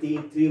ट्रिपलेट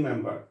 3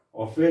 मेंबर।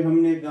 और फिर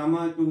हमने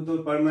गामा 2 तो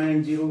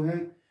परमानेंट 0 है।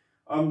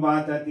 अब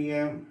बात आती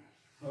है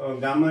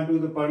गामा 2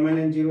 तो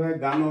परमानेंट 0 है,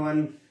 गामा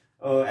 1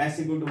 एस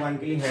इक्वल टू 1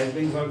 के लिए हैज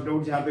बीन वर्कड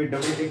आउट, जहाँ पे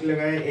डबल टिक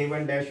लगाए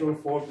a1 डैश और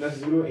 4 प्लस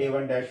 0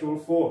 a1 डैश और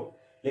 4।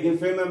 लेकिन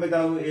फिर मैं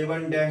बताऊँ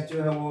a1 डैश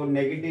जो है वो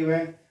नेगेटिव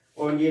है,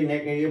 और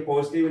ये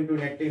पॉजिटिव इंटू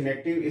नेगेटिव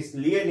नेगेटिव,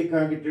 इसलिए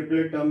लिखा कि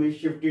triplet term is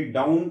shifted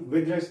down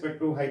with respect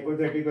to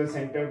hypothetical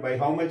centre by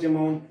how much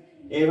amount?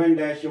 a1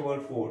 dash over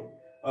 4।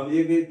 अब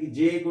देखिए कि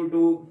j इक्वल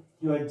टू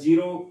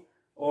 0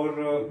 और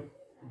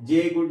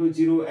j equal to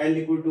 0, L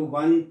equal to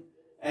 1,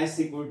 S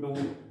equal to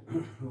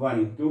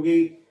 1,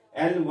 क्योंकि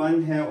L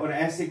 1 है और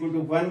S इक्वल टू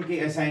 1 की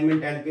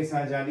assignment L के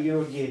साथ जा रही है,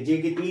 और ये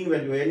J की 3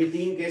 वैल्यू है, यानी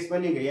 3 केस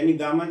बनेंगे, यानी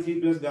gamma 3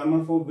 plus gamma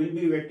 4 will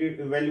be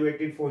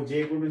evaluated for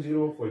J equal to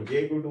 0, for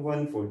J equal to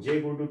 1, for J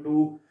equal to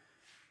 2,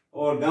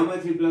 और गामा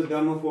 3 प्लस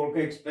गामा 4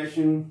 का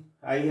expression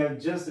I have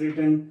just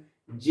written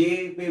J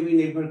पे भी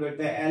निर्भर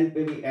करता है, L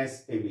पे भी, S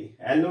पे भी।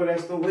 L और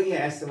S तो वही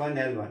है S1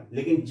 L1,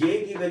 लेकिन J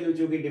की वैल्यू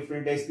जो कि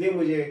डिफरेंट है, इसलिए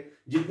मुझे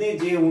जितने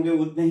J होंगे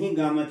उतने ही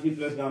गामा 3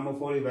 प्लस गामा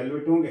 4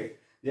 इवैल्यूएट होंगे।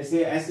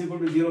 जैसे S इक्वल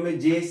टू 0 में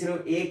J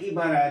सिर्फ एक ही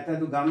बार आया था,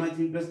 तो गामा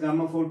 3 प्लस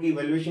गामा 4 की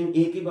इवैल्यूएशन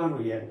एक ही बार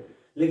हुई है।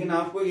 लेकिन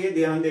आपको ये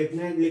ध्यान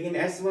देखना है, लेकिन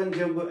S1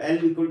 जब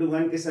L इक्वल टू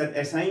 1 के साथ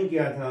असाइन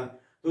किया था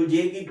तो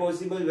जे की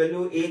पॉसिबल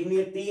वैल्यू एक नहीं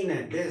है, तीन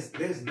है,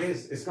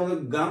 दिस इसका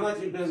मतलब गामा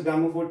 3 प्लस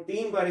गामा 4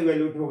 तीन बार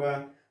इवेल्यूएट होगा,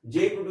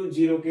 जे इक्वल टू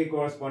 0 के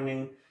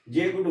कॉरस्पॉन्डिंग,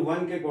 जे इक्वल टू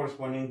 1 के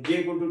कॉरस्पॉन्डिंग, जे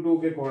इक्वल टू 2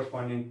 के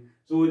कॉरस्पॉन्डिंग।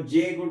 तो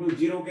जे इक्वल टू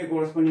 0 के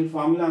कॉरस्पॉन्डिंग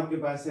फार्मूला आपके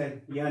पास है,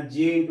 यहाँ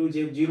जे इंटू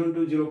जे 0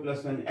 इंटू 0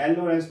 प्लस 1, एल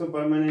और एस तो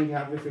परमानेंट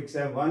यहाँ पे फिक्स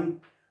है 1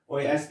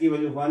 और एस की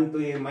वैल्यू 1,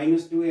 तो ये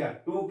 -2 या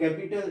 2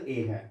 कैपिटल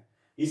ए है।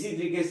 इसी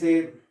तरीके से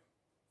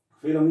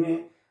फिर हमने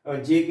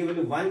जे की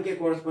वैल्यू 1 के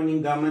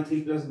कॉरस्पॉन्डिंग गामा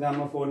 3 प्लस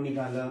गामा 4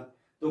 निकाला,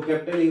 तो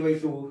कैपिटल ए बाई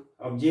 2।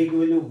 अब जे की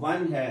वैल्यू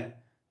 1 है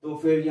तो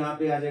फिर यहाँ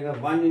पे आ जाएगा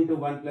 1 into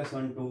 1 plus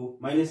 1 2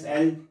 minus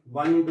L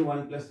 1 into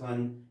 1 plus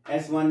 1,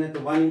 S 1 है तो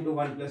 1 इंटू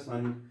 1 प्लस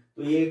 1,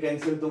 तो ये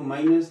कैंसिल, तो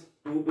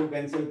 -2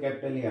 कैंसिल,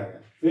 कैपिटल ए आ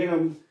गया। फिर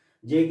हम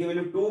जे की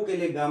वैल्यू 2 के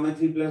लिए gamma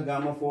 3 plus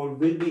gamma 4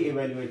 will be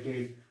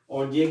evaluated,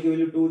 और जे की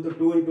वैल्यू 2 तो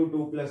 2 इंटू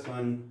 2 प्लस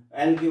 1,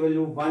 एल की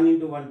वैल्यू 1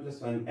 इंटू 1 प्लस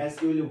 1, एस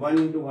की वैल्यू 1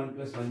 इंटू 1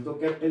 प्लस 1, तो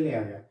कैपिटल ए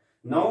आ गया।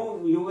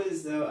 Now you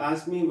will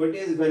ask me what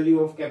is value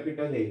of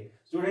capital A.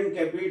 Student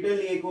capital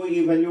A को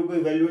ये value को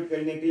इवेल्युएट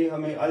करने के लिए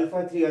हमें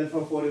अल्फा 3 अल्फा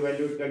 4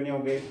 इवेल्युएट करने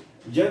होंगे।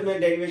 जब मैं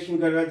डेरिवेशन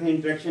कर रहा था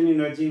इंटरेक्शन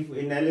एनर्जी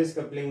एनालिसिस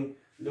कपलिंग,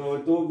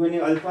 तो मैंने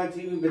अल्फा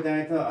 3 भी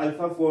बताया था,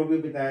 अल्फा 4 भी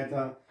बताया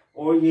था,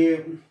 और ये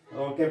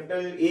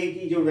कैपिटल ए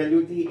की जो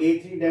वैल्यू थी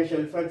A3 dash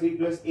alpha 3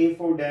 plus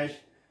A4 dash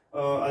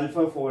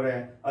alpha 4 है।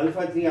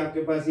 अल्फा 3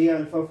 आपके पास ये,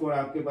 अल्फा 4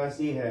 आपके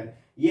पास ये है।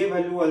 ये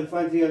वैल्यू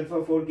अल्फा 3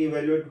 अल्फा 4 की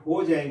इवेल्युएट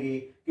हो जाएंगी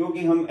क्योंकि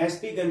हम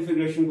एसपी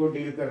कॉन्फ़िगरेशन को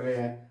डील कर रहे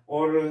हैं,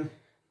 और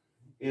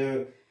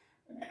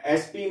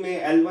एसपी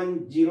में L1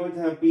 0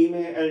 था, पी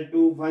में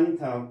L2 1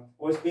 था,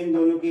 और स्पिन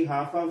दोनों की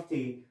हाफ हाफ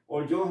थी।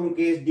 और जो हम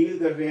केस डील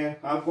कर रहे हैं,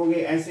 आप कहोगे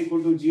एस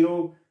इक्वल टू 0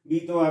 भी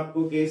तो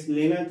आपको केस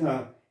लेना था,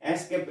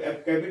 एस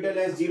कैपिटल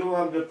एस 0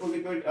 आप रखोगे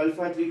तो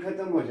अल्फा 3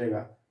 खत्म हो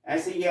जाएगा,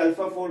 ऐसे ये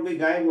अल्फा 4 भी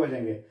गायब हो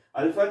जाएंगे।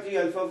 Alpha 3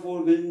 alpha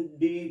 4 will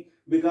be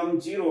become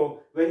 0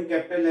 when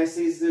capital S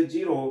is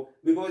 0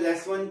 because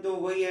S1 तो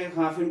वही है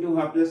half into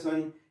half plus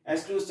 1,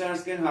 S2 star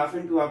square half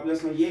into half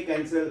plus 1, ये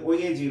कैंसिल, और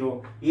ये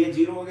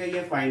 0 हो गया,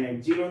 ये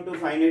फाइनाइट, 0 इंटू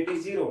फाइनाइट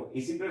इज 0।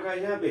 इसी प्रकार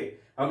यहाँ पे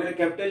अगर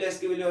कैपिटल S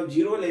की वैल्यू आप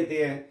 0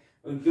 लेते हैं,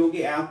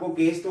 क्योंकि आपको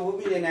केस तो वो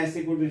भी लेना है S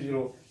इक्वल टू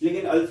 0,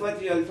 लेकिन alpha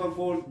 3 alpha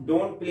 4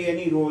 don't play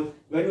any role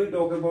when we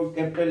talk about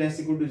capital S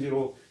equal to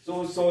 0।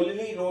 So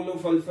solely role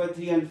of alpha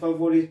 3 alpha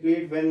 4 is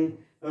played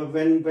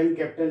when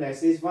capital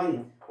S is 1।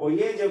 और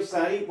ये जब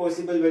सारी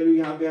पॉसिबल वैल्यू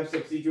यहाँ पे आप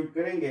substitute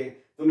करेंगे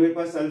तो मेरे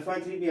पास अल्फा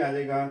 3 भी आ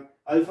जाएगा,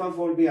 अल्फा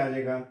 4 भी आ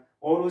जाएगा,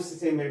 और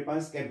उससे मेरे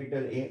पास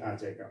कैपिटल ए आ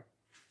जाएगा।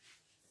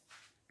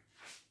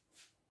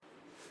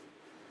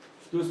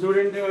 तो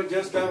स्टूडेंट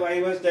जस्ट अब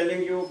आई वाज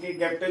टेलिंग यू कि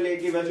कैपिटल ए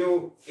की value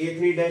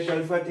A3 dash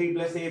alpha 3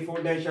 plus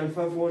A4 dash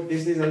alpha 4,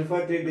 this is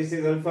alpha 3, this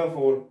is alpha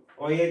 4,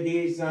 और ये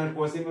these are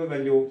possible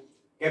value.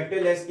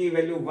 Capital S की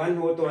वैल्यू 1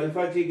 हो तो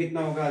अल्फा 3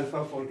 कितना होगा,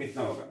 अल्फा 4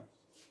 कितना होगा,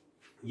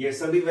 ये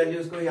सभी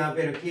वैल्यूज को यहाँ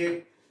पे रखिए।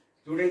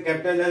 Student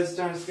capital L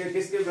star square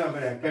किसके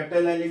बराबर है,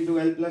 capital L into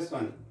L plus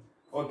 1,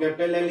 और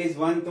कैपिटल एल इज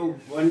 1 तो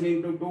 1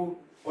 इंटू 2,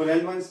 और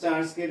L1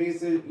 स्टार स्क्वायर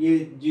इज ये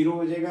 0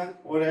 हो जाएगा,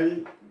 और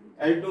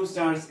L2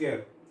 स्टार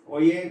स्क्वायर,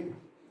 और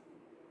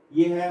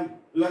ये है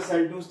plus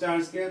L2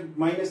 star square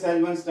minus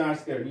L1 star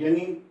square,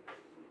 यानी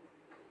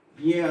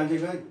ये आ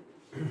जाएगा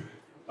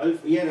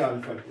ये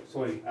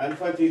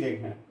अल्फा 3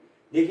 देखना है।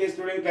 देखिए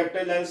student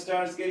capital L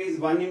star square is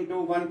 1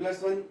 into 1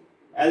 plus 1,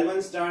 L1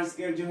 star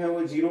square जो है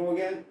वो 0 हो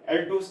गया,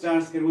 L2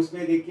 स्टार स्क्वायर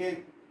उसमें देखिए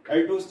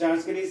L2 star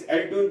square is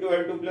L2 into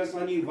L2 plus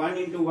 1 is 1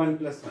 into 1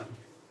 plus 1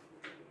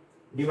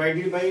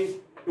 divided by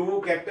 2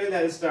 capital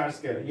L star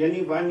square,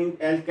 यानी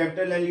 1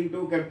 capital L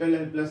into capital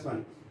L plus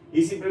 1।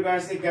 इसी प्रकार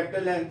से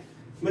कैपिटल एल,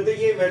 मतलब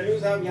ये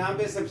वैल्यूज आप यहाँ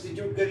पे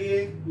सब्स्टिट्यूट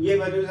करिए, ये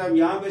वैल्यूज आप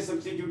यहाँ पे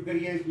सब्स्टिट्यूट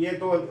करिए, ये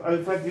तो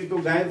अल्फा 3 तो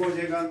गायब हो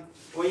जाएगा,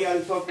 और ये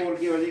अल्फा 4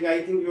 की हो जाएगा।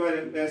 I think you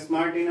are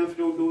smart enough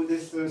to do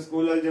this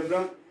school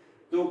algebra.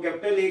 तो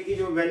कैपिटल ए की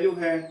जो वैल्यू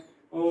है,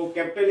 वो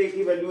कैपिटल ए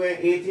की वैल्यू है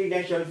A3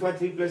 dash alpha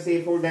 3 plus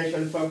A4 dash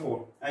alpha 4।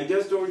 I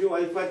just told you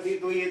alpha 3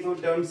 तो ये तो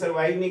टर्म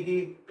सर्वाइव नहीं की,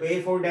 तो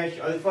A4 डैश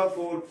अल्फा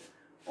 4,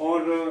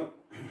 और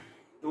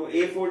तो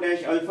A4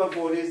 dash alpha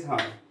 4 is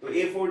half, तो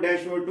A4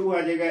 डैश और 2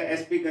 आ जाएगा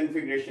एसपी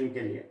कॉन्फ़िगरेशन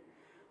के लिए।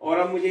 और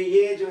अब मुझे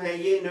ये जो है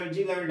ये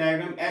energy level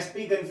diagram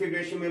SP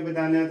configuration में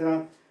बताना था।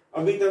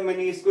 अभी तक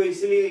मैंने इसको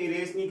इसलिए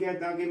इरेज नहीं किया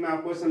ताकि मैं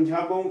आपको समझा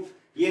पाऊं।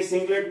 ये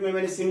सिंगलेट में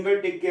मैंने सिंगल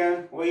टिक किया,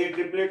 और ये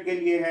ट्रिपलेट के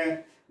लिए है।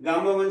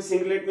 गामा 1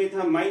 सिंगलेट में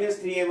था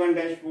 -3A1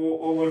 डैश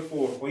ओवर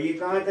 4, और ये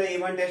कहा था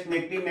A1 dash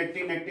negative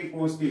negative negative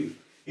positive,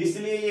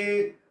 इसलिए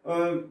ये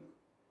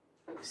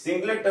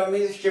singlet term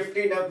is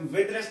shifted up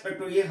with respect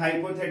to ये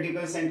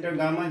हाइपोथेटिकल सेंटर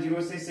गामा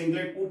 0 से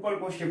सिंगलेट ऊपर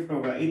को शिफ्ट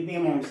होगा इतनी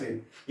अमाउंट से,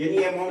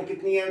 यानी अमाउंट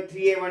कितनी है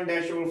 3A1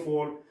 डैश ओवर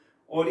 4।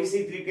 और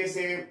इसी तरीके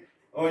से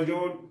और जो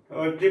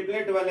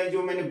ट्रिपलेट वाला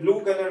जो मैंने ब्लू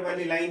कलर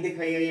वाली लाइन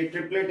दिखाई है, ये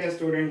ट्रिपलेट है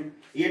स्टूडेंट।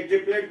 ये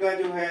ट्रिपलेट का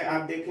जो है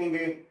आप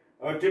देखेंगे,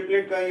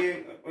 ट्रिपलेट का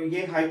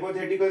ये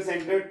हाइपोथेटिकल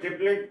सेंटर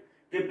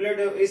ट्रिपलेट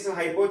इस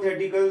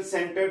हाइपोथेटिकल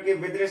सेंटर के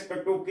विद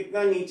रिस्पेक्ट टू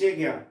कितना नीचे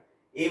गया,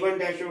 A1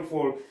 डैश और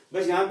 4।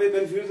 बस यहाँ पे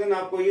कंफ्यूजन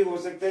आपको ये हो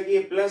सकता है कि ये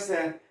प्लस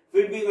है,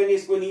 फिर भी मैंने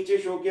इसको नीचे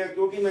शो किया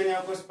क्योंकि मैंने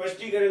आपको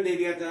स्पष्टीकरण दे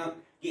दिया था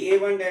कि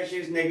A1 डैश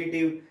इज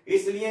नेगेटिव,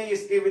 इसलिए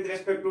इसके विद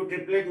रेस्पेक्ट टू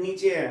ट्रिपलेट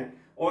नीचे है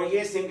और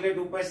ये सिंगलेट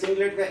ऊपर।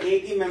 सिंगलेट का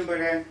एक ही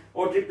मेंबर है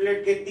और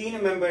ट्रिपलेट के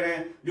 3 मेंबर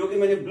हैं जो कि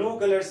मैंने ब्लू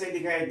कलर से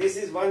दिखाया। This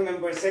is 1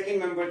 member,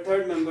 second member,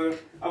 third member.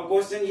 अब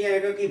क्वेश्चन ये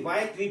आएगा कि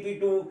why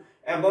 3p2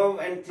 above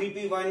and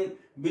 3p1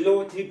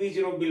 below,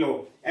 3p0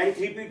 below and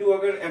 3p2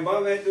 अगर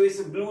above है तो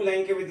इस ब्लू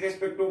लाइन के विद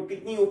रेस्पेक्ट टू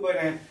कितनी ऊपर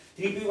है,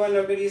 3p1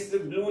 अगर इस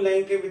ब्लू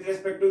लाइन के विद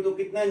रेस्पेक्ट टू तो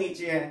कितना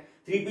नीचे है,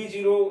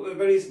 3p0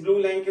 अगर इस ब्लू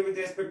लाइन के विद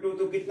रेस्पेक्ट टू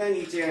तो कितना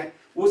नीचे है।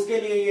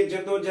 उसके लिए ये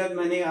जद्दोजहद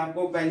मैंने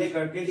आपको पहले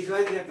करके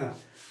दिखा दिया था।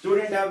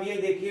 स्टूडेंट आप ये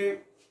देखिए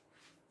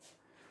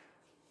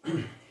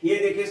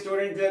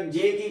स्टूडेंट,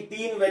 जे की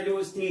 3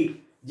 वैल्यूज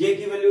थी, जे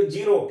की वैल्यू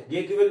 0,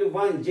 जे की वैल्यू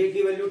 1, जे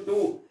की वैल्यू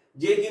 2,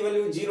 जे की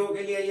वैल्यू 0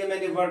 के लिए ये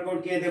मैंने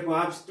वर्कआउट किया। देखो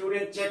आप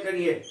स्टूडेंट चेक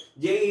करिए,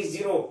 जे इज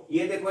 0,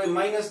 ये देखो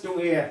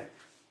 -2a है।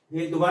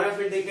 ये दोबारा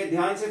फिर देखिए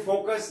ध्यान से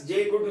focus, J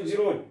equal to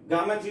 0,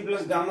 gamma 3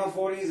 plus gamma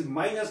 4 is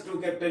 -2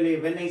 capital A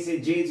when I से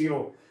जे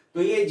 0,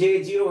 तो ये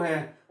जे 0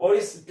 है। और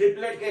इस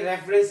ट्रिपलेट के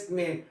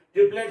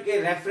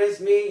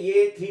रेफरेंस में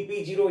ये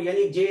 3p0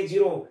 यानी जे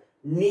 0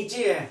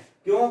 नीचे है।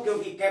 क्यों?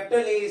 क्योंकि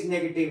capital A is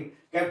negative,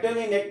 capital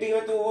A negative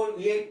है तो वो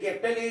ये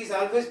capital A is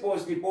always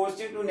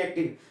positive to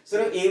negative.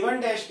 सिर्फ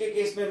A1 डैश के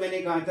केस में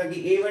मैंने कहा था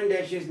कि A1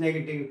 dash is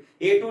negative,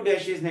 A2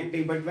 dash is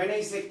negative, but when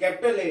I से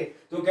कैपिटल ए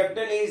तो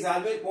capital A is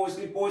always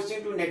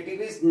positive to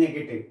negative is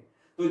negative.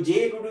 तो J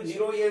इक्वल टू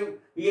 0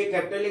 ये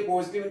capital A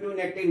positive to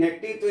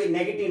negative, तो ये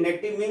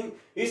नेगेटिव मीन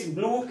इस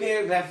blue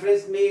के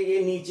reference में ये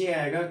नीचे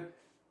आएगा।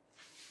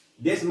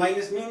 दिस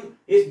माइनस मीन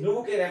इस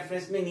ब्लू के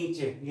रेफरेंस में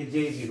नीचे ये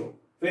J0।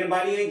 फिर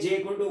बारी है J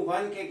इक्वल टू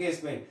 1 के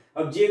केस में।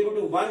 अब J इक्वल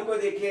टू 1 को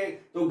देखिए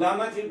तो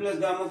gamma 3 plus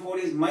gamma 4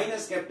 is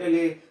minus capital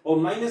A, और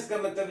माइनस का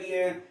मतलब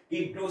ये है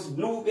कि उस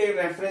ब्लू के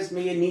रेफरेंस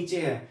में ये नीचे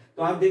है।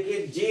 तो आप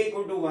देखिए J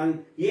इक्वल टू 1,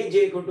 ये J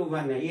इक्वल टू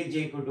 1 है, ये J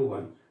इक्वल टू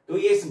 1, तो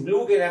ये इस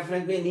ब्लू के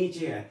रेफरेंस में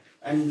नीचे है।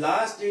 And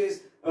last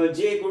is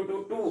J equal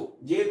to 2,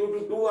 J equal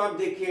to 2 आप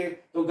देखिए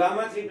तो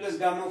gamma 3 plus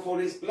gamma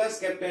 4 is plus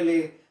capital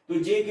A, तो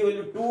J की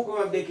वैल्यू 2 को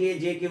आप देखिए,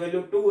 J की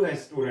वैल्यू 2 है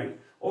स्टूडेंट,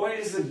 और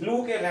इस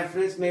ब्लू के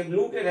रेफरेंस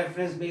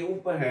में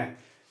ऊपर है।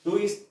 तो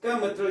इसका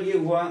मतलब ये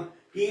हुआ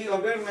कि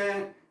अगर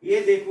मैं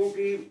ये देखूं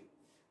कि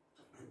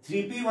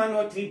 3p1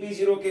 और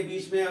 3p0 के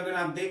बीच में अगर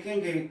आप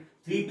देखेंगे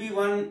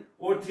 3p1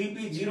 और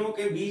 3p0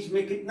 के बीच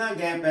में कितना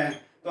गैप है,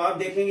 तो आप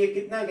देखेंगे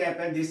कितना गैप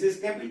है, दिस इज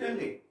कैपिटल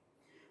ए।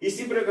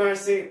 इसी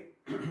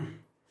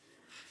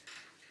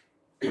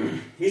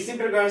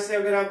प्रकार से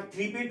अगर आप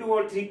 3p2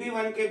 और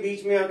 3p1 के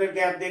बीच में अगर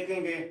गैप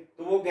देखेंगे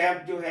तो वो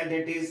गैप जो है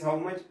that is how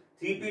much,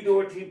 3p2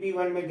 और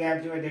 3p1 में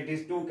गैप जो है दैट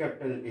इज 2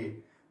 कैपिटल ए।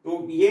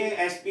 तो ये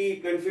एसपी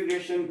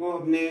कॉन्फ़िगरेशन को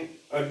हमने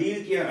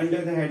डील किया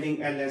under the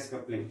heading LS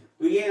coupling.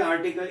 तो ये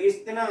आर्टिकल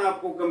इतना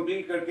आपको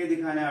कंप्लीट करके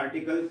दिखाना है।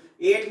 आर्टिकल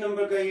 8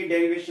 नंबर का ये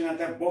डेरिवेशन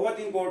आता है, बहुत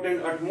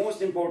important,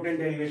 utmost important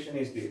derivation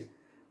is this.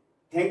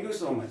 Thank you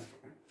so much.